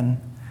plan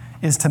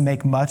is to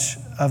make much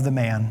of the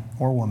man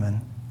or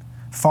woman,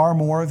 far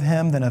more of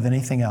him than of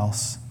anything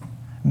else.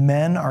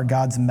 Men are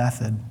God's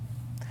method.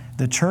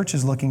 The church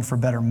is looking for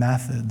better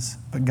methods,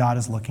 but God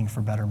is looking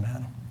for better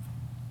men.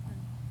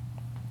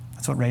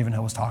 That's what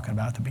Ravenhill was talking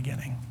about at the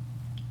beginning.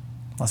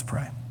 Let's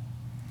pray.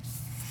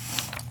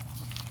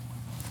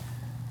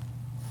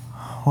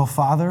 Well,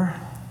 Father,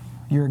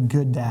 you're a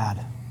good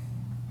dad.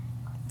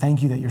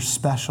 Thank you that you're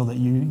special, that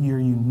you're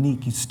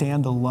unique. You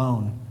stand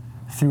alone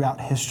throughout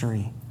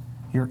history.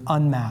 You're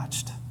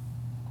unmatched.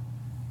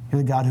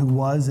 You're the God who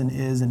was and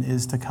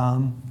is to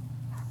come.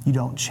 You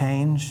don't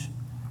change.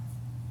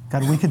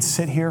 God, we could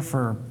sit here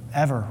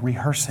forever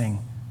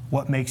rehearsing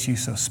what makes you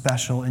so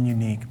special and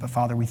unique. But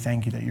Father, we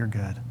thank you that you're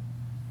good.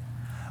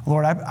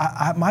 Lord,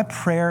 my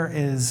prayer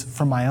is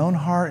for my own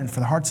heart and for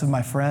the hearts of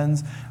my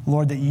friends,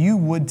 Lord, that you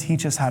would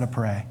teach us how to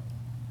pray.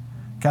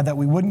 God, that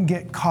we wouldn't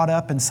get caught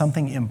up in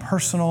something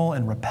impersonal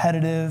and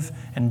repetitive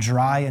and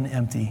dry and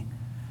empty.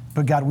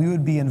 But God, we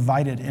would be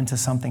invited into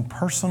something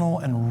personal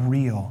and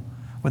real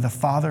with a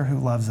Father who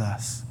loves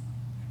us,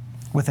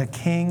 with a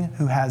King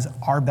who has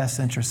our best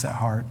interests at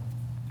heart.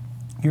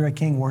 You're a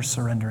King worth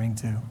surrendering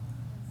to.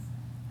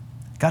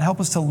 God,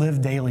 help us to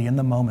live daily in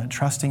the moment,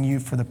 trusting you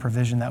for the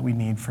provision that we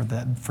need for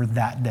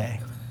that day.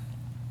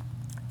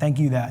 Thank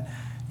you that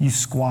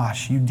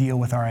you deal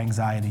with our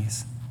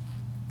anxieties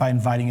by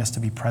inviting us to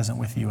be present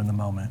with you in the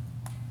moment.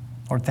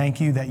 Lord, thank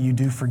you that you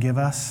do forgive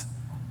us.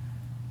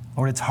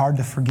 Lord, it's hard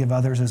to forgive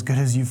others as good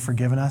as you've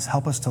forgiven us.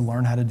 Help us to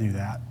learn how to do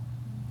that.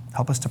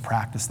 Help us to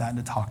practice that and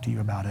to talk to you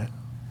about it.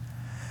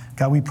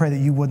 God, we pray that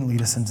you wouldn't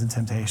lead us into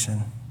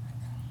temptation,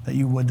 that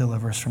you would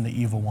deliver us from the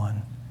evil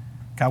one.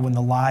 God, when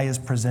the lie is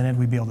presented,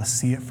 we'd be able to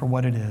see it for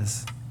what it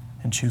is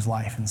and choose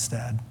life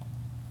instead.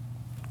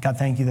 God,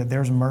 thank you that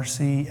there's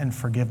mercy and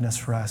forgiveness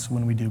for us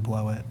when we do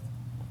blow it.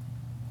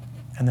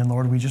 And then,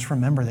 Lord, we just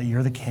remember that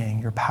you're the King.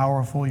 You're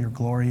powerful, you're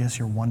glorious,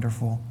 you're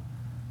wonderful.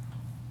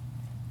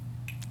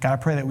 God, I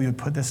pray that we would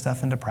put this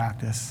stuff into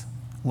practice,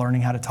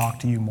 learning how to talk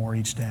to you more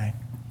each day.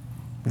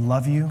 We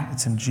love you.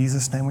 It's in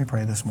Jesus' name we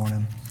pray this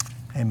morning.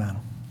 Amen.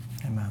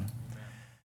 Amen.